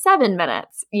 7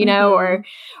 minutes, you know, or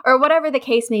whatever the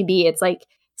case may be. It's like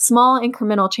small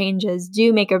incremental changes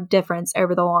do make a difference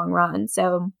over the long run.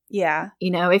 So yeah,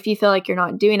 you know, if you feel like you're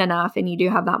not doing enough and you do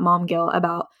have that mom guilt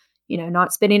about, you know,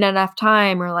 not spending enough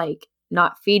time or like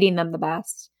not feeding them the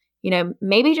best, you know,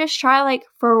 maybe just try like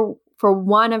for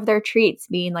one of their treats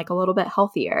being like a little bit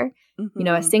healthier, you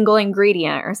know, a single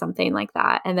ingredient or something like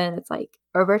that. And then it's like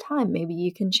over time, maybe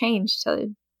you can change to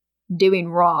doing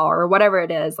raw or whatever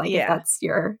it is. Like if that's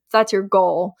your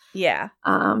goal. Yeah.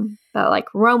 But like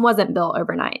Rome wasn't built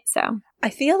overnight. So I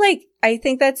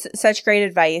think that's such great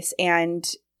advice. And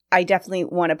I definitely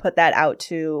want to put that out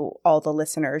to all the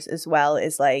listeners as well,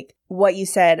 is like what you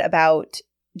said about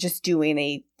just doing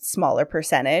a smaller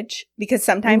percentage, because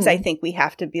sometimes I think we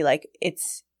have to be like,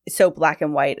 it's so black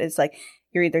and white. It's like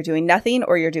you're either doing nothing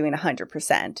or you're doing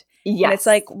 100%. Yes. And it's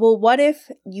like, well, what if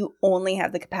you only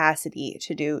have the capacity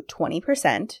to do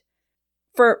 20%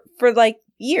 for like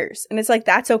years? And it's like,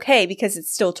 that's okay, because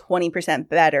it's still 20%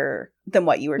 better than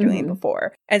what you were doing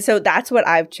before. And so that's what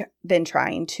I've been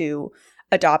trying to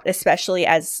adopt, especially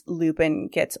as Lupin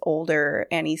gets older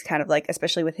and he's kind of like,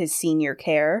 especially with his senior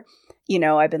care, you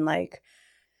know, I've been like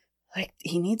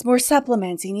he needs more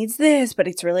supplements, he needs this, but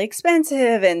it's really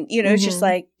expensive. And, you know, it's just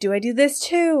like, do I do this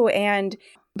too?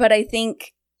 But I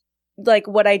think like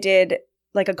what I did,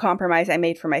 like a compromise I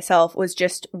made for myself, was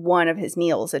just one of his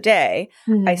meals a day.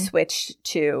 I switched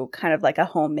to kind of like a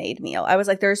homemade meal. I was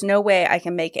like, there's no way I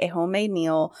can make a homemade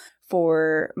meal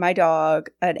for my dog,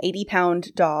 an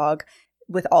 80-pound dog,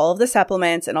 with all of the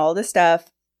supplements and all the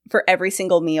stuff for every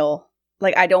single meal.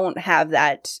 Like, I don't have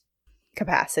that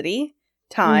capacity,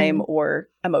 time, or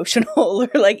emotional,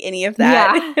 or like any of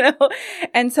that, you know?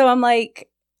 And so I'm like,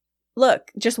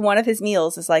 look, just one of his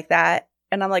meals is like that.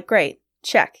 And I'm like, great,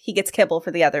 check. He gets kibble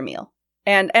for the other meal.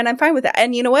 And I'm fine with that.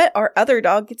 And you know what? Our other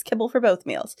dog gets kibble for both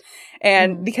meals.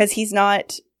 And because he's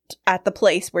not at the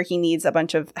place where he needs a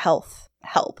bunch of health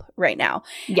help right now.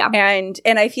 Yeah. And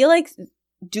I feel like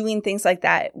doing things like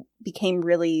that became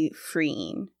really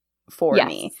freeing for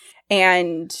me.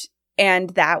 And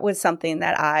that was something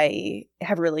that I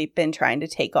have really been trying to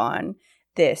take on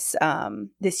this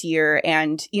year.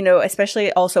 And, you know,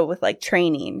 especially also with like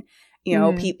training, you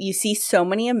know, you see so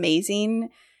many amazing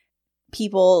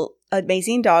people,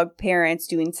 amazing dog parents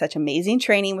doing such amazing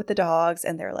training with the dogs,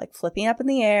 and they're like flipping up in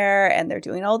the air and they're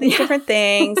doing all these different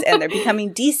things, and they're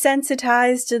becoming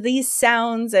desensitized to these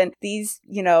sounds and these,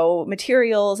 you know,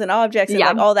 materials and objects and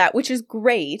like all that, which is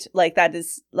great. Like that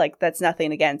is like, that's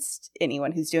nothing against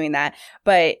anyone who's doing that.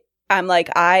 But I'm like,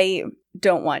 I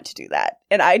don't want to do that.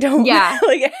 And I don't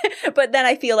like, but then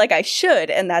I feel like I should.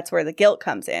 And that's where the guilt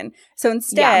comes in. So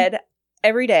instead,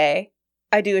 every day,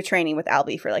 I do a training with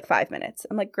Albie for like 5 minutes.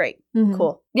 I'm like, great,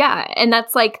 cool. Yeah. And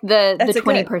that's like the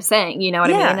 20%, you know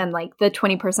what I mean? And like the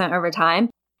 20% over time.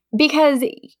 Because,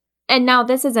 and now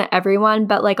this isn't everyone,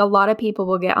 but like a lot of people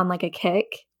will get on like a kick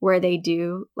where they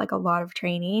do like a lot of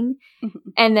training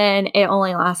and then it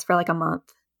only lasts for like a month.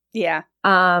 Yeah.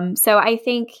 So I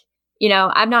think, you know,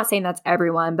 I'm not saying that's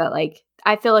everyone, but like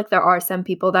I feel like there are some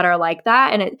people that are like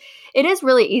that. And it is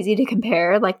really easy to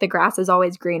compare. Like the grass is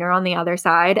always greener on the other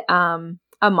side.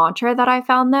 A mantra that I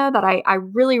found though that I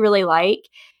really, really like.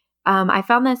 I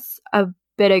found this a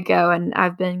bit ago and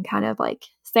I've been kind of like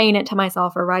saying it to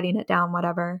myself or writing it down,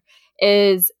 whatever,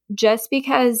 is just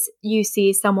because you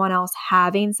see someone else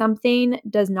having something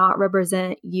does not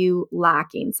represent you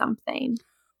lacking something.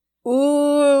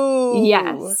 Ooh.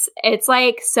 Yes. It's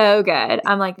like so good.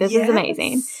 I'm like, this is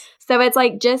amazing. So it's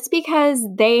like, just because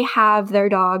they have their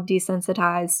dog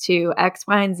desensitized to X,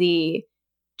 Y, and Z,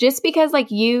 just because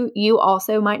like you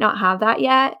also might not have that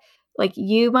yet, like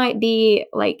you might be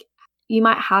like, you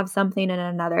might have something in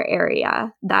another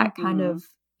area that kind of,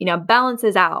 you know,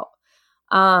 balances out.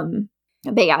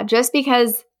 But yeah, just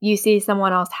because you see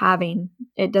someone else having,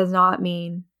 it does not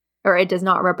mean, or it does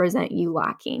not represent you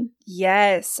lacking.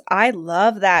 Yes. I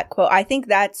love that quote. I think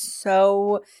that's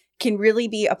can really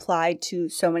be applied to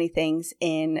so many things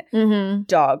in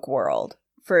dog world,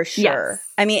 for sure. Yes.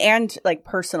 I mean, and like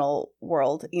personal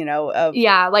world, you know,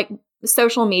 like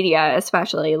social media,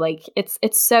 especially. Like it's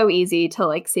so easy to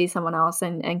like see someone else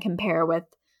and compare with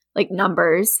like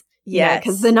numbers. Yeah,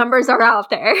 because the numbers are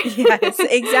out there. Yes,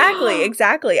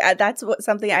 exactly. That's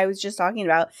something I was just talking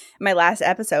about. My last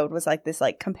episode was like this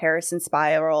like comparison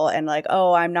spiral and like,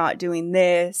 oh, I'm not doing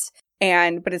this.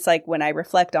 But it's like when I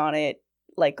reflect on it,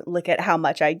 like look at how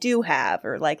much I do have,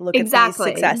 or like look at these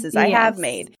successes I have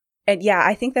made. And yeah,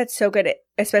 I think that's so good,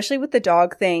 especially with the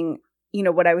dog thing. you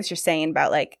know, what I was just saying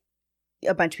about like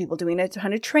a bunch of people doing a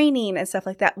ton of training and stuff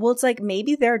like that. Well, it's like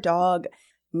maybe their dog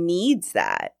needs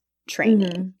that training.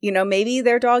 Mm-hmm. You know, maybe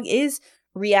their dog is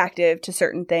reactive to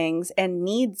certain things and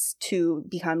needs to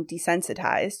become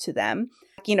desensitized to them.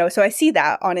 You know, so I see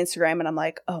that on Instagram and I'm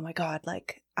like, oh my God,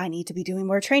 like I need to be doing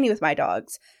more training with my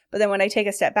dogs. But then when I take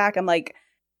a step back, I'm like,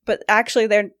 but actually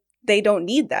they don't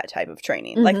need that type of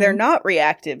training. Mm-hmm. Like they're not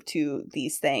reactive to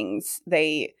these things.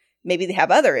 Maybe they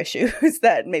have other issues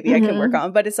that maybe I can work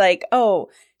on. But it's like, oh,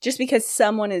 just because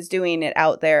someone is doing it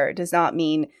out there does not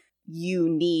mean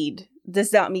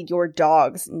your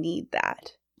dogs need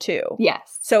that too.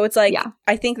 Yes. So it's like,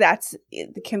 I think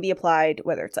it can be applied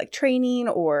whether it's like training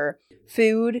or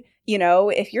food. You know,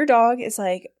 if your dog is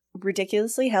like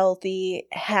ridiculously healthy,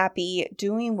 happy,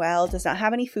 doing well, does not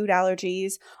have any food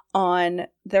allergies on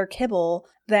their kibble,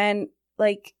 then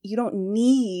like you don't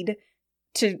need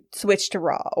to switch to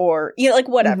raw or, you know, like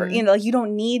whatever, you know, like you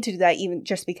don't need to do that even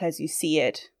just because you see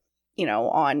it, you know,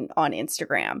 on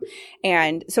Instagram.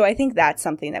 And so I think that's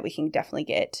something that we can definitely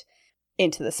get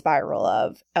into the spiral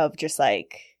of just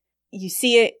like, you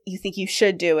see it, you think you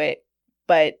should do it,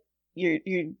 but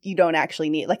you don't actually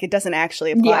need, like, it doesn't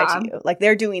actually apply to you. Like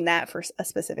they're doing that for a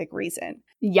specific reason.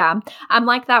 Yeah. I'm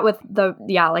like that with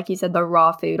like you said, the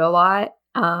raw food a lot.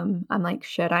 I'm like,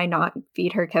 should I not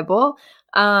feed her kibble?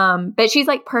 But she's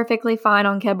like perfectly fine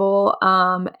on kibble.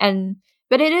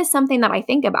 But it is something that I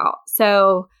think about.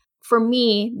 So for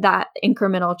me, that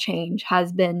incremental change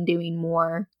has been doing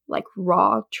more like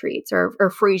raw treats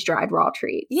or freeze dried raw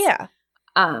treats. Yeah.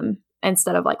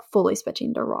 Instead of like fully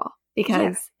switching to raw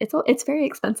because it's very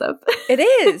expensive. It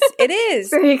is. It is. It's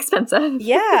very expensive.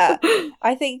 Yeah.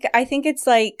 I think it's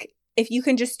like if you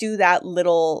can just do that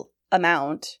little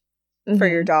amount for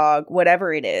your dog,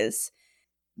 whatever it is,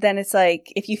 then it's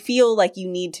like if you feel like you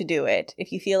need to do it,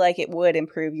 if you feel like it would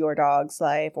improve your dog's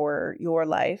life or your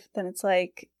life, then it's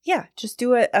like, yeah, just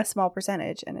do a small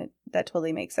percentage and that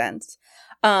totally makes sense.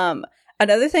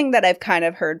 Another thing that I've kind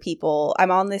of heard people,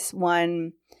 I'm on this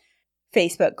one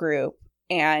Facebook group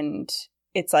and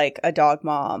it's like a dog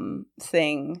mom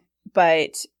thing,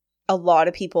 but a lot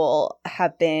of people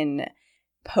have been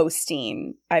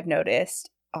posting, I've noticed,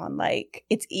 on like,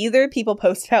 it's either people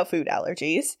post about food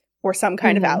allergies or some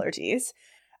kind of allergies,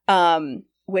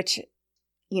 which,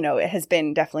 you know, it has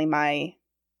been definitely my,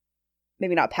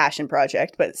 maybe not passion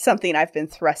project, but something I've been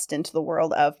thrust into the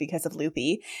world of because of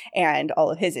Loopy and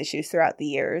all of his issues throughout the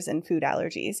years and food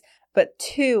allergies. But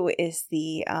two is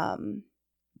the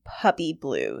puppy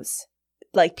blues.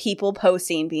 Like people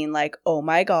posting being like, oh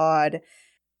my God,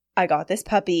 I got this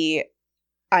puppy.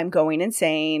 I'm going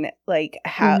insane. Like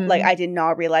how, like I did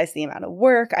not realize the amount of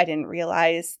work. I didn't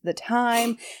realize the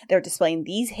time. They're displaying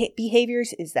these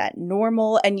behaviors. Is that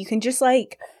normal? And you can just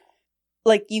like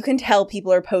you can tell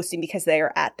people are posting because they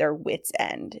are at their wits'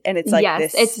 end. And it's like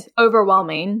this. It's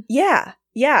overwhelming. Yeah.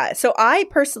 Yeah. So I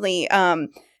personally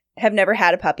have never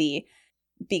had a puppy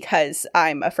because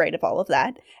I'm afraid of all of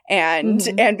that. And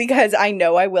because I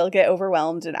know I will get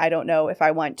overwhelmed and I don't know if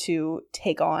I want to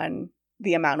take on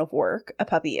the amount of work a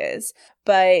puppy is.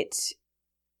 But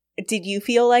did you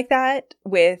feel like that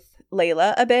with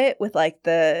Layla a bit with like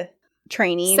the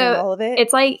training and all of it?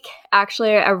 It's like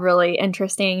actually a really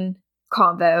interesting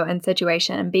convo and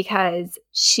situation because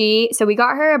we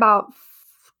got her about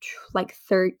like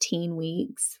 13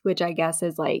 weeks, which I guess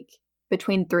is like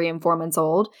between 3 and 4 months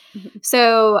old.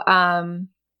 So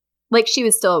like she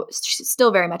was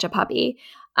still very much a puppy.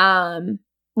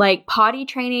 Like potty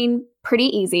training, pretty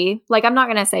easy. Like I'm not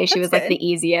going to say she was like the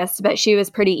easiest, but she was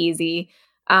pretty easy.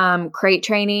 Crate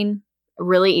training,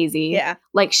 really easy. Yeah.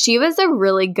 Like she was a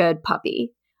really good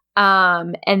puppy.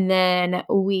 And then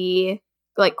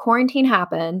quarantine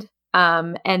happened.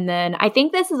 And then I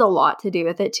think this is a lot to do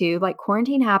with it too. Like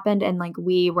quarantine happened and like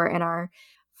we were in our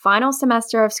final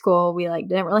semester of school. We like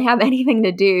didn't really have anything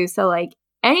to do. So like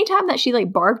anytime that she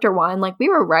like barked or whined, like we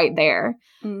were right there,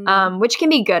 which can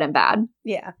be good and bad.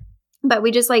 Yeah. But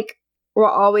we just like were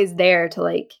always there to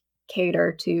like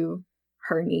cater to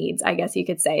her needs, I guess you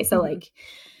could say. So like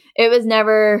it was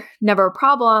never a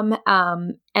problem.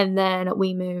 And then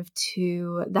we moved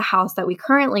to the house that we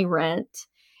currently rent.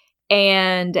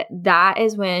 And that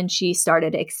is when she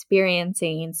started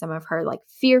experiencing some of her like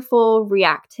fearful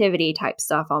reactivity type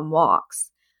stuff on walks.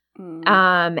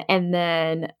 And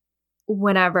then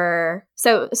whenever,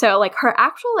 so like her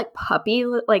actual like puppy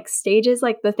like stages,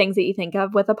 like the things that you think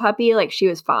of with a puppy, like she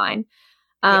was fine.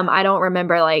 I don't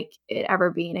remember like it ever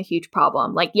being a huge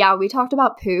problem. Like, yeah, we talked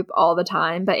about poop all the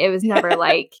time, but it was never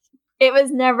like,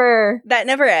 that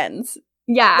never ends.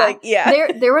 Yeah. Like,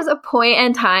 yeah. There was a point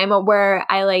in time where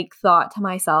I like thought to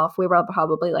myself, we were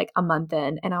probably like a month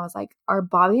in, and I was like, are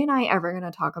Bobby and I ever going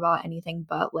to talk about anything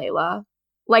but Layla?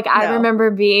 Like, I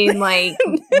remember being like,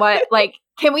 what? Like,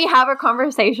 can we have a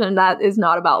conversation that is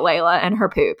not about Layla and her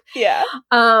poop? Yeah.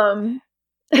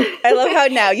 I love how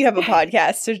now you have a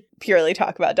podcast to purely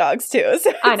talk about dogs too.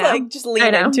 So I know. like just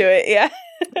lean into it. Yeah.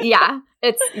 Yeah.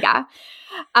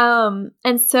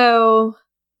 And so,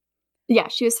 yeah,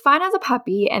 she was fine as a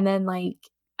puppy. And then like,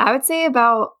 I would say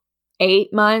about 8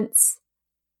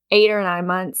 or 9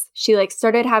 months, she like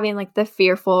started having like the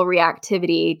fearful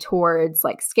reactivity towards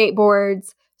like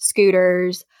skateboards,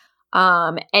 scooters.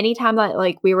 Anytime that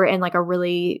like we were in like a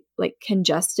really like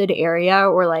congested area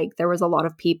or like there was a lot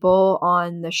of people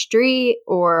on the street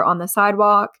or on the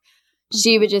sidewalk,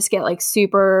 she would just get like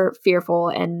super fearful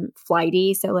and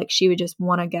flighty. So like she would just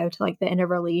want to go to like the end of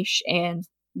her leash and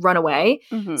run away.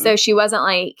 So she wasn't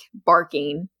like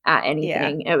barking at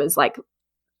anything. It was like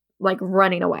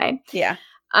running away. Yeah.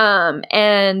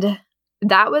 And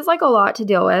that was like a lot to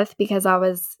deal with because I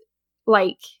was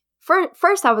like,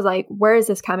 first I was like, where is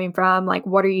this coming from? Like,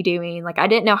 what are you doing? Like, I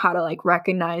didn't know how to like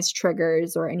recognize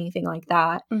triggers or anything like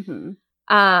that.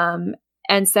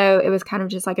 And so it was kind of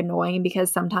just like annoying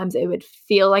because sometimes it would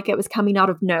feel like it was coming out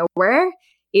of nowhere,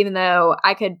 even though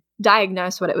I could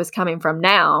diagnose what it was coming from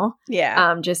now.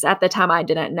 Yeah. Just at the time I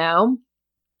didn't know.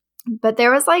 But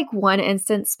there was like one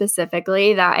instance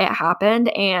specifically that it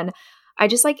happened, and I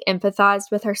just like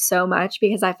empathized with her so much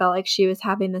because I felt like she was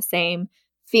having the same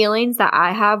feelings that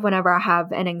I have whenever I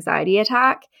have an anxiety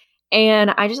attack.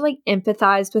 And I just like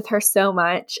empathized with her so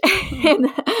much. And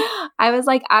I was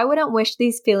like, I wouldn't wish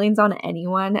these feelings on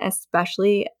anyone,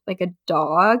 especially like a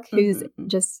dog who's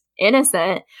just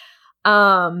innocent.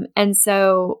 And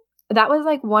so that was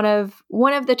like one of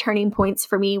the turning points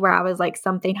for me where I was like,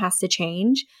 something has to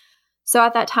change. So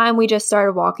at that time, we just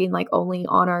started walking like only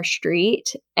on our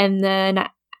street. And then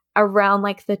around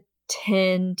like the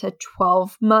 10 to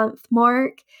 12 month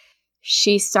mark,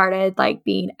 she started like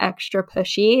being extra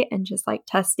pushy and just like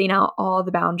testing out all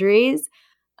the boundaries.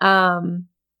 And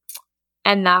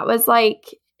that was like,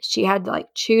 she had like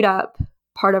chewed up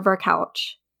part of our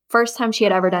couch. First time she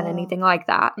had ever done anything like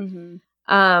that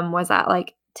was at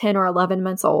like 10 or 11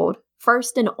 months old.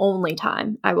 First and only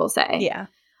time, I will say. Yeah.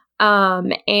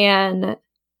 And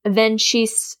then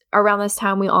around this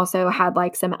time, we also had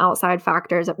like some outside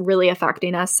factors really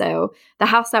affecting us. So the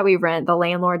house that we rent, the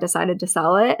landlord decided to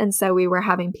sell it. And so we were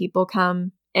having people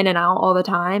come in and out all the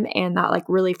time. And that like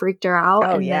really freaked her out.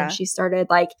 Oh, and then she started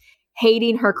like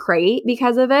hating her crate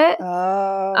because of it.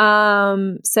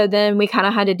 Oh. So then we kind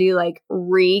of had to do like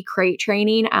re-crate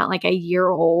training at like a year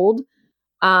old.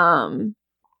 And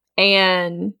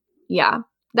yeah,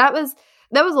 that was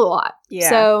a lot. Yeah.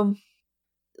 So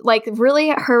like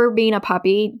really her being a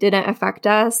puppy didn't affect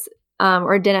us,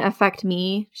 or didn't affect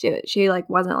me. She like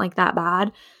wasn't like that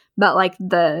bad, but like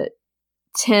the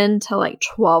 10 to like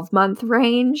 12 month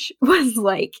range was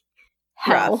like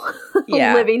hell.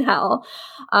 Yeah. Living hell.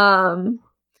 And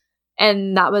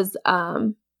that was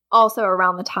also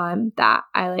around the time that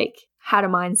I like had a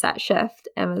mindset shift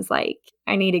and was like,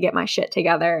 I need to get my shit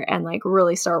together and like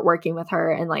really start working with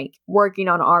her and like working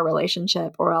on our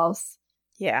relationship, or else,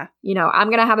 yeah, you know, I'm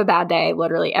going to have a bad day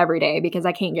literally every day because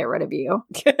I can't get rid of you.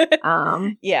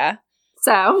 Yeah.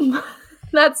 So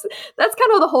that's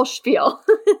kind of the whole spiel.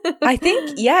 I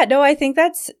think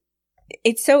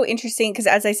it's so interesting because,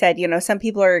 as I said, you know, some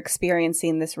people are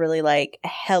experiencing this really like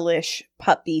hellish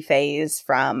puppy phase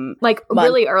from like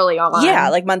really early on. Yeah,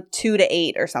 like month 2 to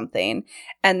 8 or something.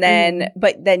 And then,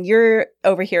 but then you're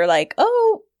over here like,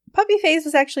 oh, puppy phase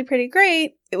was actually pretty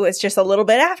great. It was just a little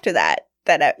bit after that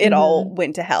it all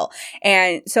went to hell.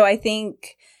 And so I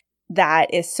think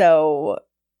that is so,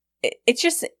 it's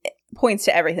just points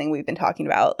to everything we've been talking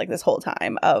about like this whole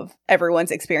time of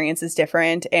everyone's experience is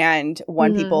different, and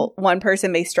one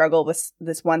person may struggle with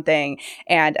this one thing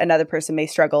and another person may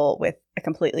struggle with a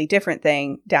completely different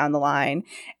thing down the line,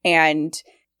 and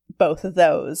both of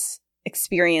those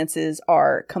experiences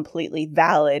are completely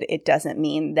valid. It doesn't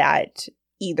mean that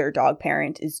either dog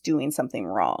parent is doing something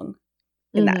wrong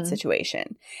in that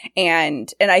situation.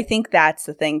 And I think that's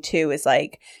the thing too, is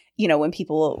like, you know, when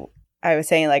people, I was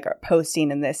saying, like, are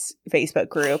posting in this Facebook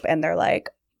group and they're like,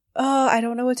 oh, I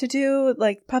don't know what to do.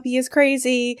 Like, puppy is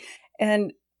crazy.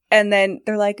 And then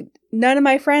they're like, none of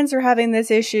my friends are having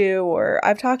this issue, or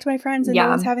I've talked to my friends and no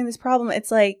one's having this problem.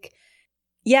 It's like,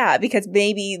 yeah, because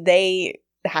maybe they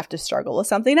have to struggle with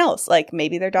something else. Like,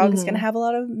 maybe their dog is going to have a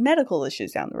lot of medical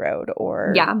issues down the road,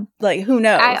 or like, who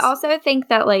knows? I also think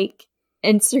that like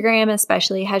Instagram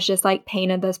especially has just like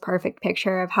painted this perfect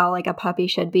picture of how like a puppy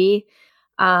should be,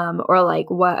 or like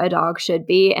what a dog should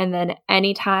be. And then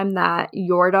anytime that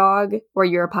your dog or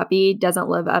your puppy doesn't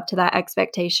live up to that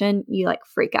expectation, you like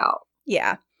freak out.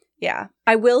 Yeah. Yeah.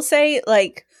 I will say,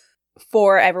 like,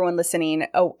 for everyone listening,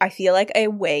 I feel like a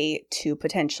way to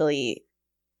potentially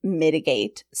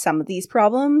mitigate some of these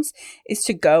problems is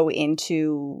to go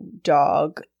into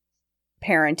dog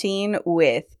parenting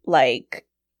with like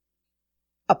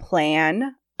a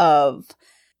plan of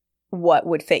what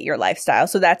would fit your lifestyle.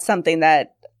 So that's something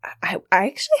that I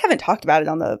actually haven't talked about it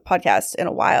on the podcast in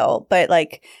a while, but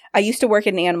like I used to work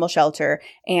in an animal shelter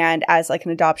and as like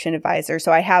an adoption advisor.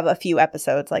 So I have a few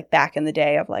episodes like back in the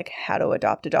day of like how to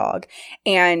adopt a dog.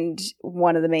 And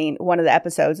one of the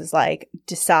episodes is like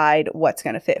decide what's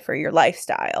going to fit for your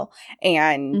lifestyle.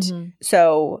 And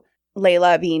so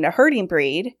Layla, being a herding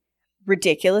breed,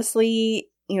 ridiculously,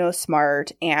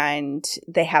 smart, and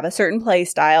they have a certain play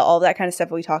style, all that kind of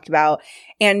stuff we talked about,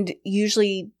 and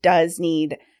usually does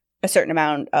need a certain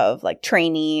amount of like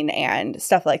training and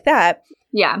stuff like that.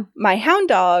 Yeah. My hound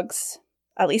dogs,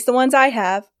 at least the ones I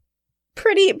have,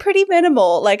 pretty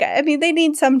minimal. Like, I mean, they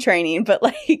need some training, but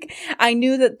like I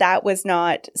knew that was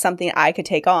not something I could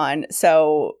take on.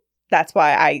 So that's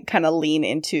why I kind of lean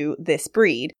into this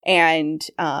breed. And,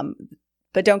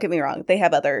 but don't get me wrong, they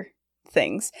have other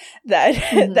things that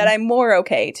that I'm more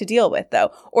okay to deal with though.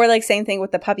 Or like same thing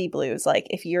with the puppy blues. Like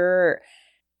if you're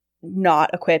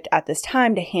not equipped at this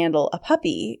time to handle a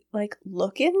puppy, like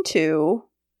look into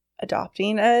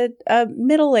adopting a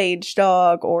middle-aged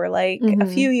dog or like a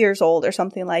few years old or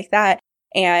something like that.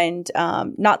 And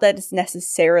not that it's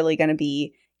necessarily going to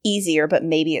be easier, but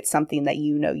maybe it's something that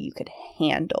you could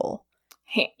handle.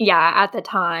 Yeah, at the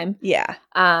time. Yeah.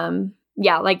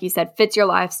 Yeah, like you said, fits your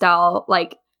lifestyle,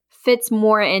 like fits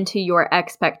more into your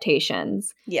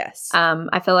expectations. Yes.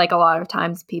 I feel like a lot of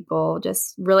times people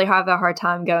just really have a hard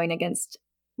time going against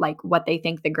like what they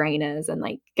think the grain is and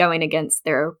like going against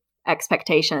their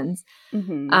expectations.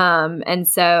 And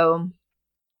so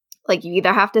like you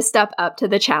either have to step up to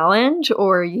the challenge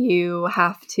or you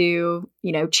have to,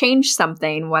 change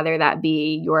something, whether that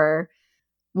be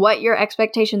what your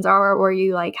expectations are, or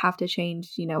you like have to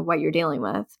change, what you're dealing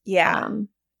with. Yeah.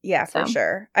 Yeah, for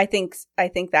sure. I think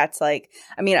that's like,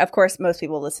 I mean, of course, most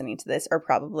people listening to this are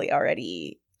probably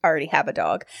already have a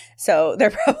dog. So they're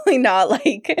probably not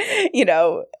like,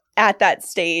 at that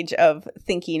stage of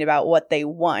thinking about what they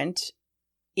want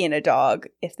in a dog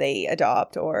if they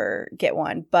adopt or get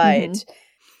one. But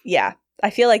yeah,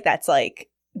 I feel like that's like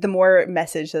the more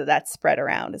message that's spread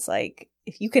around is like,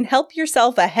 if you can help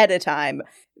yourself ahead of time,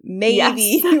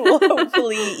 maybe you will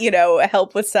hopefully,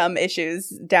 help with some issues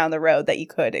down the road that you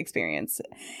could experience.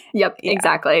 Yep, yeah.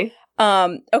 Exactly.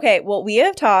 Okay, well, we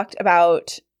have talked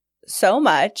about so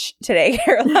much today,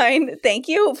 Karoline. Thank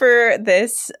you for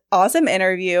this awesome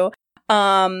interview.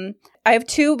 I have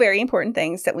two very important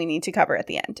things that we need to cover at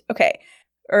the end. Okay,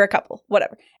 or a couple,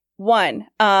 whatever. One,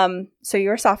 so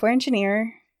you're a software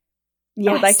engineer. Yes.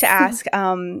 I would like to ask,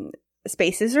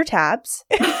 spaces or tabs?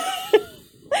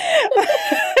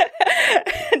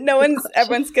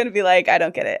 Everyone's going to be like, I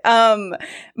don't get it.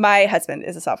 My husband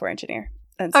is a software engineer.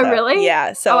 And so, oh, really?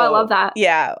 Yeah. So, I love that.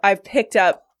 Yeah. I've picked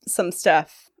up some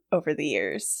stuff over the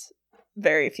years.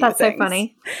 Very few That's things. so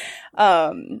funny.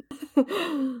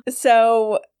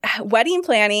 So wedding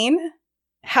planning,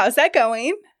 how's that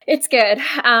going? It's good.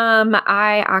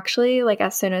 I actually, like,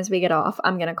 as soon as we get off,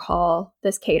 I'm going to call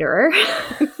this caterer.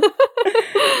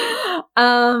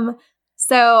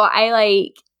 So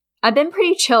I've been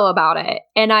pretty chill about it.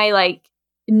 And I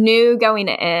knew going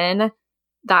in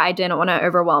that I didn't want to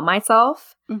overwhelm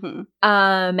myself. And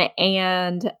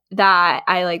that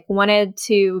I wanted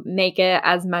to make it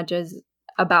as much as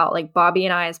about Bobby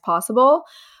and I as possible,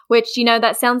 which,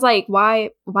 that sounds like, why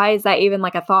is that even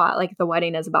a thought? The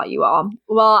wedding is about you all.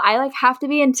 Well, I have to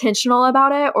be intentional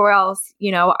about it, or else,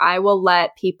 I will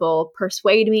let people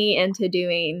persuade me into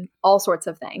doing all sorts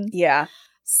of things. Yeah.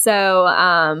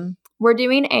 So, we're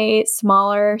doing a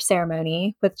smaller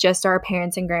ceremony with just our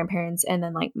parents and grandparents, and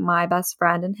then my best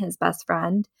friend and his best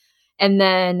friend, and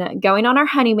then going on our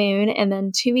honeymoon. And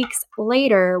then 2 weeks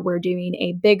later, we're doing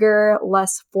a bigger,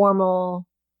 less formal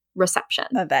reception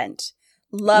event.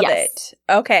 Love it.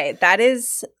 Okay. That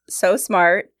is so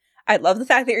smart. I love the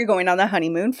fact that you're going on the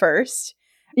honeymoon first.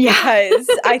 Yeah. Because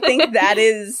I think that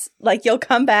is you'll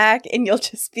come back and you'll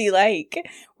just be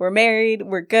we're married,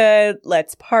 we're good,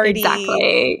 let's party.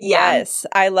 Exactly. Yes.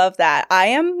 I love that. I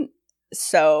am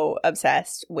so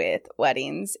obsessed with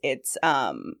weddings. It's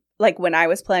like when I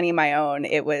was planning my own,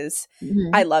 it was,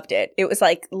 I loved it. It was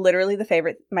like literally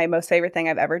my most favorite thing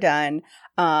I've ever done.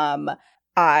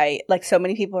 So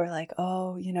many people are like,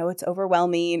 oh, it's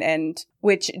overwhelming, and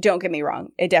which, don't get me wrong,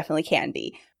 it definitely can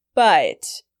be. But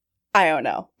I don't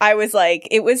know. I was like,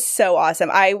 it was so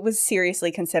awesome. I was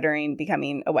seriously considering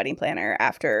becoming a wedding planner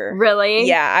after. Really?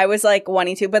 Yeah, I was like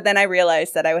wanting to, but then I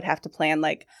realized that I would have to plan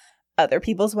like other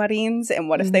people's weddings, and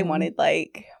what if they wanted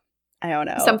like, I don't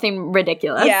know, something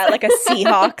ridiculous. Yeah, like a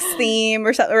Seahawks theme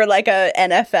or something, or like a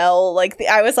NFL. Like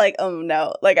I was like, oh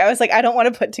no. Like I was like, I don't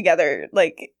want to put together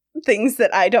like things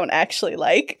that I don't actually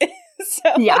like.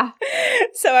 Yeah.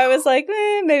 So I was like,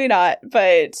 maybe not.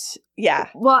 But yeah.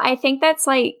 Well, I think that's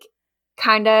like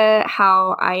kind of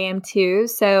how I am too.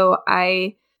 So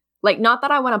I like, not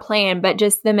that I want to plan, but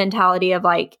just the mentality of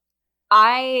like,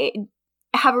 I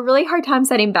have a really hard time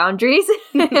setting boundaries.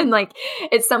 And like,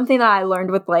 it's something that I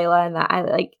learned with Layla, and that I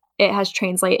like, it has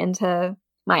translated into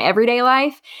my everyday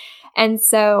life. And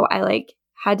so I like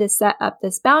had to set up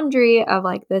this boundary of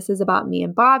like, this is about me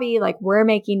and Bobby. Like, we're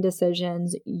making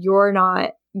decisions. You're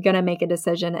not going to make a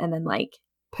decision and then like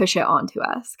push it onto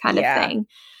us kind of thing.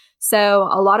 So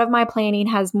a lot of my planning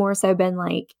has more so been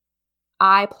like,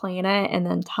 I plan it and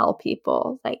then tell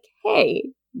people like,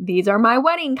 hey, these are my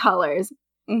wedding colors.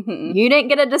 You didn't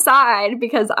get to decide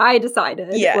because I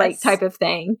decided, like type of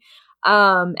thing.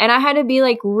 And I had to be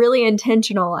like really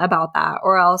intentional about that,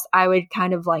 or else I would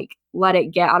kind of like let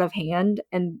it get out of hand.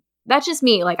 And that's just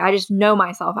me. Like, I just know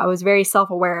myself. I was very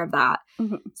self-aware of that.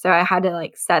 So I had to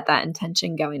like set that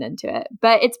intention going into it.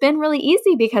 But it's been really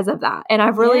easy because of that. And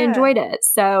I've really enjoyed it.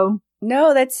 So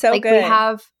no, that's so like, good.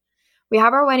 We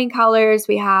have our wedding colors.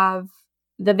 We have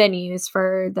the venues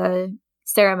for the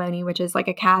ceremony, which is like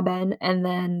a cabin, and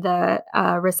then the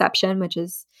reception, which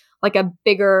is like a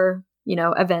bigger,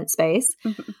 event space.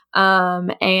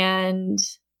 And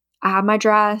I have my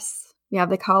dress. We have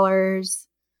the colors.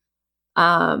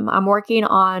 I'm working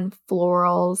on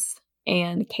florals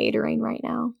and catering right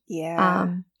now. Yeah.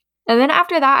 And then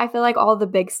after that, I feel like all the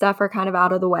big stuff are kind of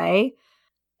out of the way.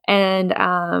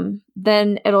 And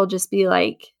then it'll just be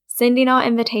like sending out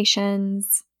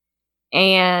invitations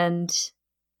and,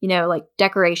 like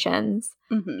decorations.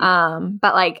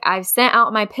 But like, I've sent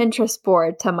out my Pinterest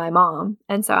board to my mom.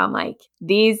 And so I'm like,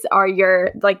 these are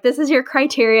this is your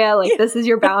criteria. Like, this is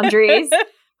your boundaries.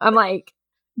 I'm like,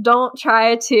 don't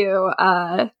try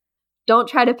to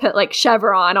put like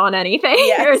chevron on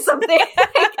anything or something. Like,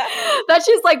 that's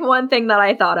just like one thing that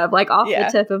I thought of, like off the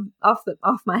tip of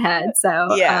off my head. So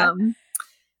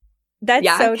that's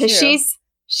so true.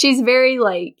 She's very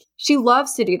like, she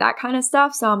loves to do that kind of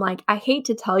stuff. So I'm like, I hate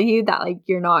to tell you that like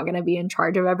you're not going to be in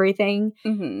charge of everything,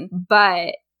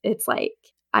 but it's like,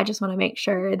 I just want to make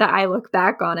sure that I look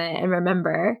back on it and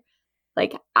remember,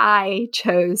 like, I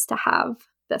chose to have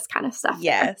this kind of stuff.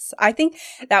 Yes. I think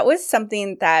that was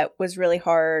something that was really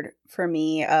hard for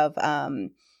me of,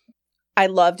 I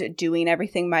loved doing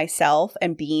everything myself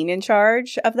and being in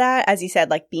charge of that. As you said,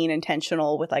 like being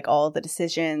intentional with like all of the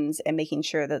decisions and making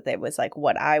sure that it was like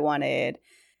what I wanted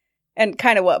and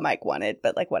kind of what Mike wanted,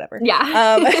 but like whatever.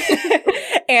 Yeah.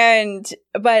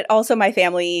 But also my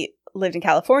family lived in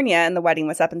California and the wedding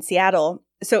was up in Seattle.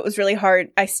 So it was really hard.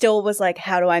 I still was like,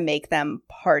 how do I make them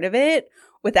part of it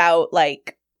without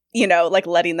like, like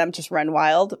letting them just run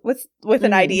wild with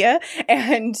an idea.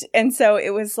 And so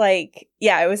it was like,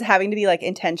 it was having to be like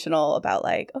intentional about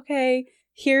like, okay,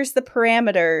 here's the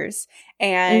parameters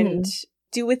and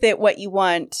do with it what you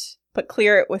want, but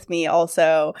clear it with me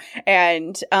also.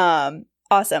 And,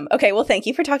 awesome. Okay. Well, thank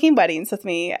you for talking weddings with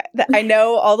me. I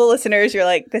know all the listeners, you're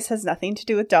like, this has nothing to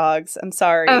do with dogs. I'm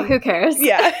sorry. Oh, who cares?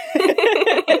 Yeah.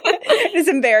 It's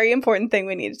a very important thing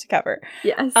we needed to cover.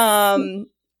 Yes.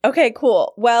 Okay,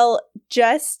 cool. Well,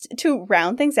 just to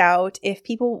round things out, if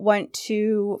people want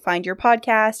to find your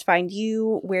podcast, find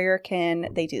you, where can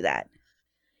they do that?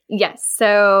 Yes.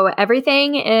 So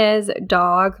everything is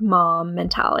Dog Mom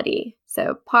Mentality.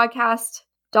 So podcast,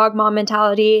 Dog Mom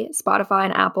Mentality, Spotify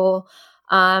and Apple,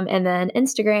 and then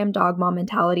Instagram, Dog Mom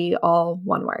Mentality, all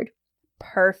one word.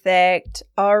 Perfect.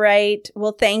 All right.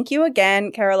 Well, thank you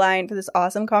again, Karoline, for this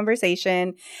awesome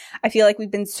conversation. I feel like we've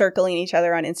been circling each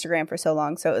other on Instagram for so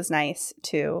long, so it was nice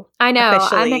to I know.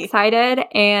 I'm excited,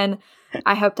 and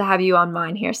I hope to have you on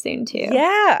mine here soon, too.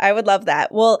 Yeah, I would love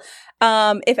that. Well,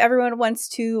 if everyone wants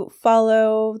to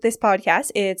follow this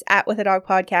podcast, it's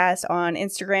 @withadogpodcast on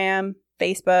Instagram,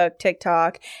 Facebook,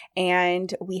 TikTok,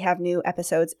 and we have new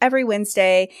episodes every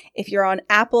Wednesday. If you're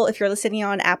listening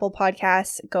on Apple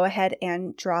Podcasts, go ahead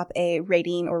and drop a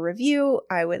rating or review.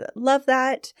 I would love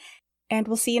that. And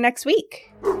we'll see you next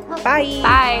week. Bye.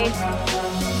 Bye.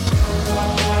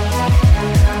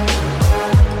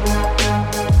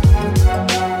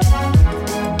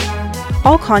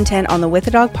 All content on the With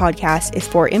a Dog podcast is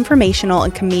for informational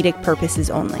and comedic purposes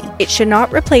only. It should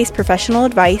not replace professional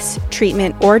advice,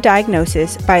 treatment, or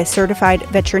diagnosis by a certified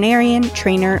veterinarian,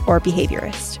 trainer, or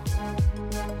behaviorist.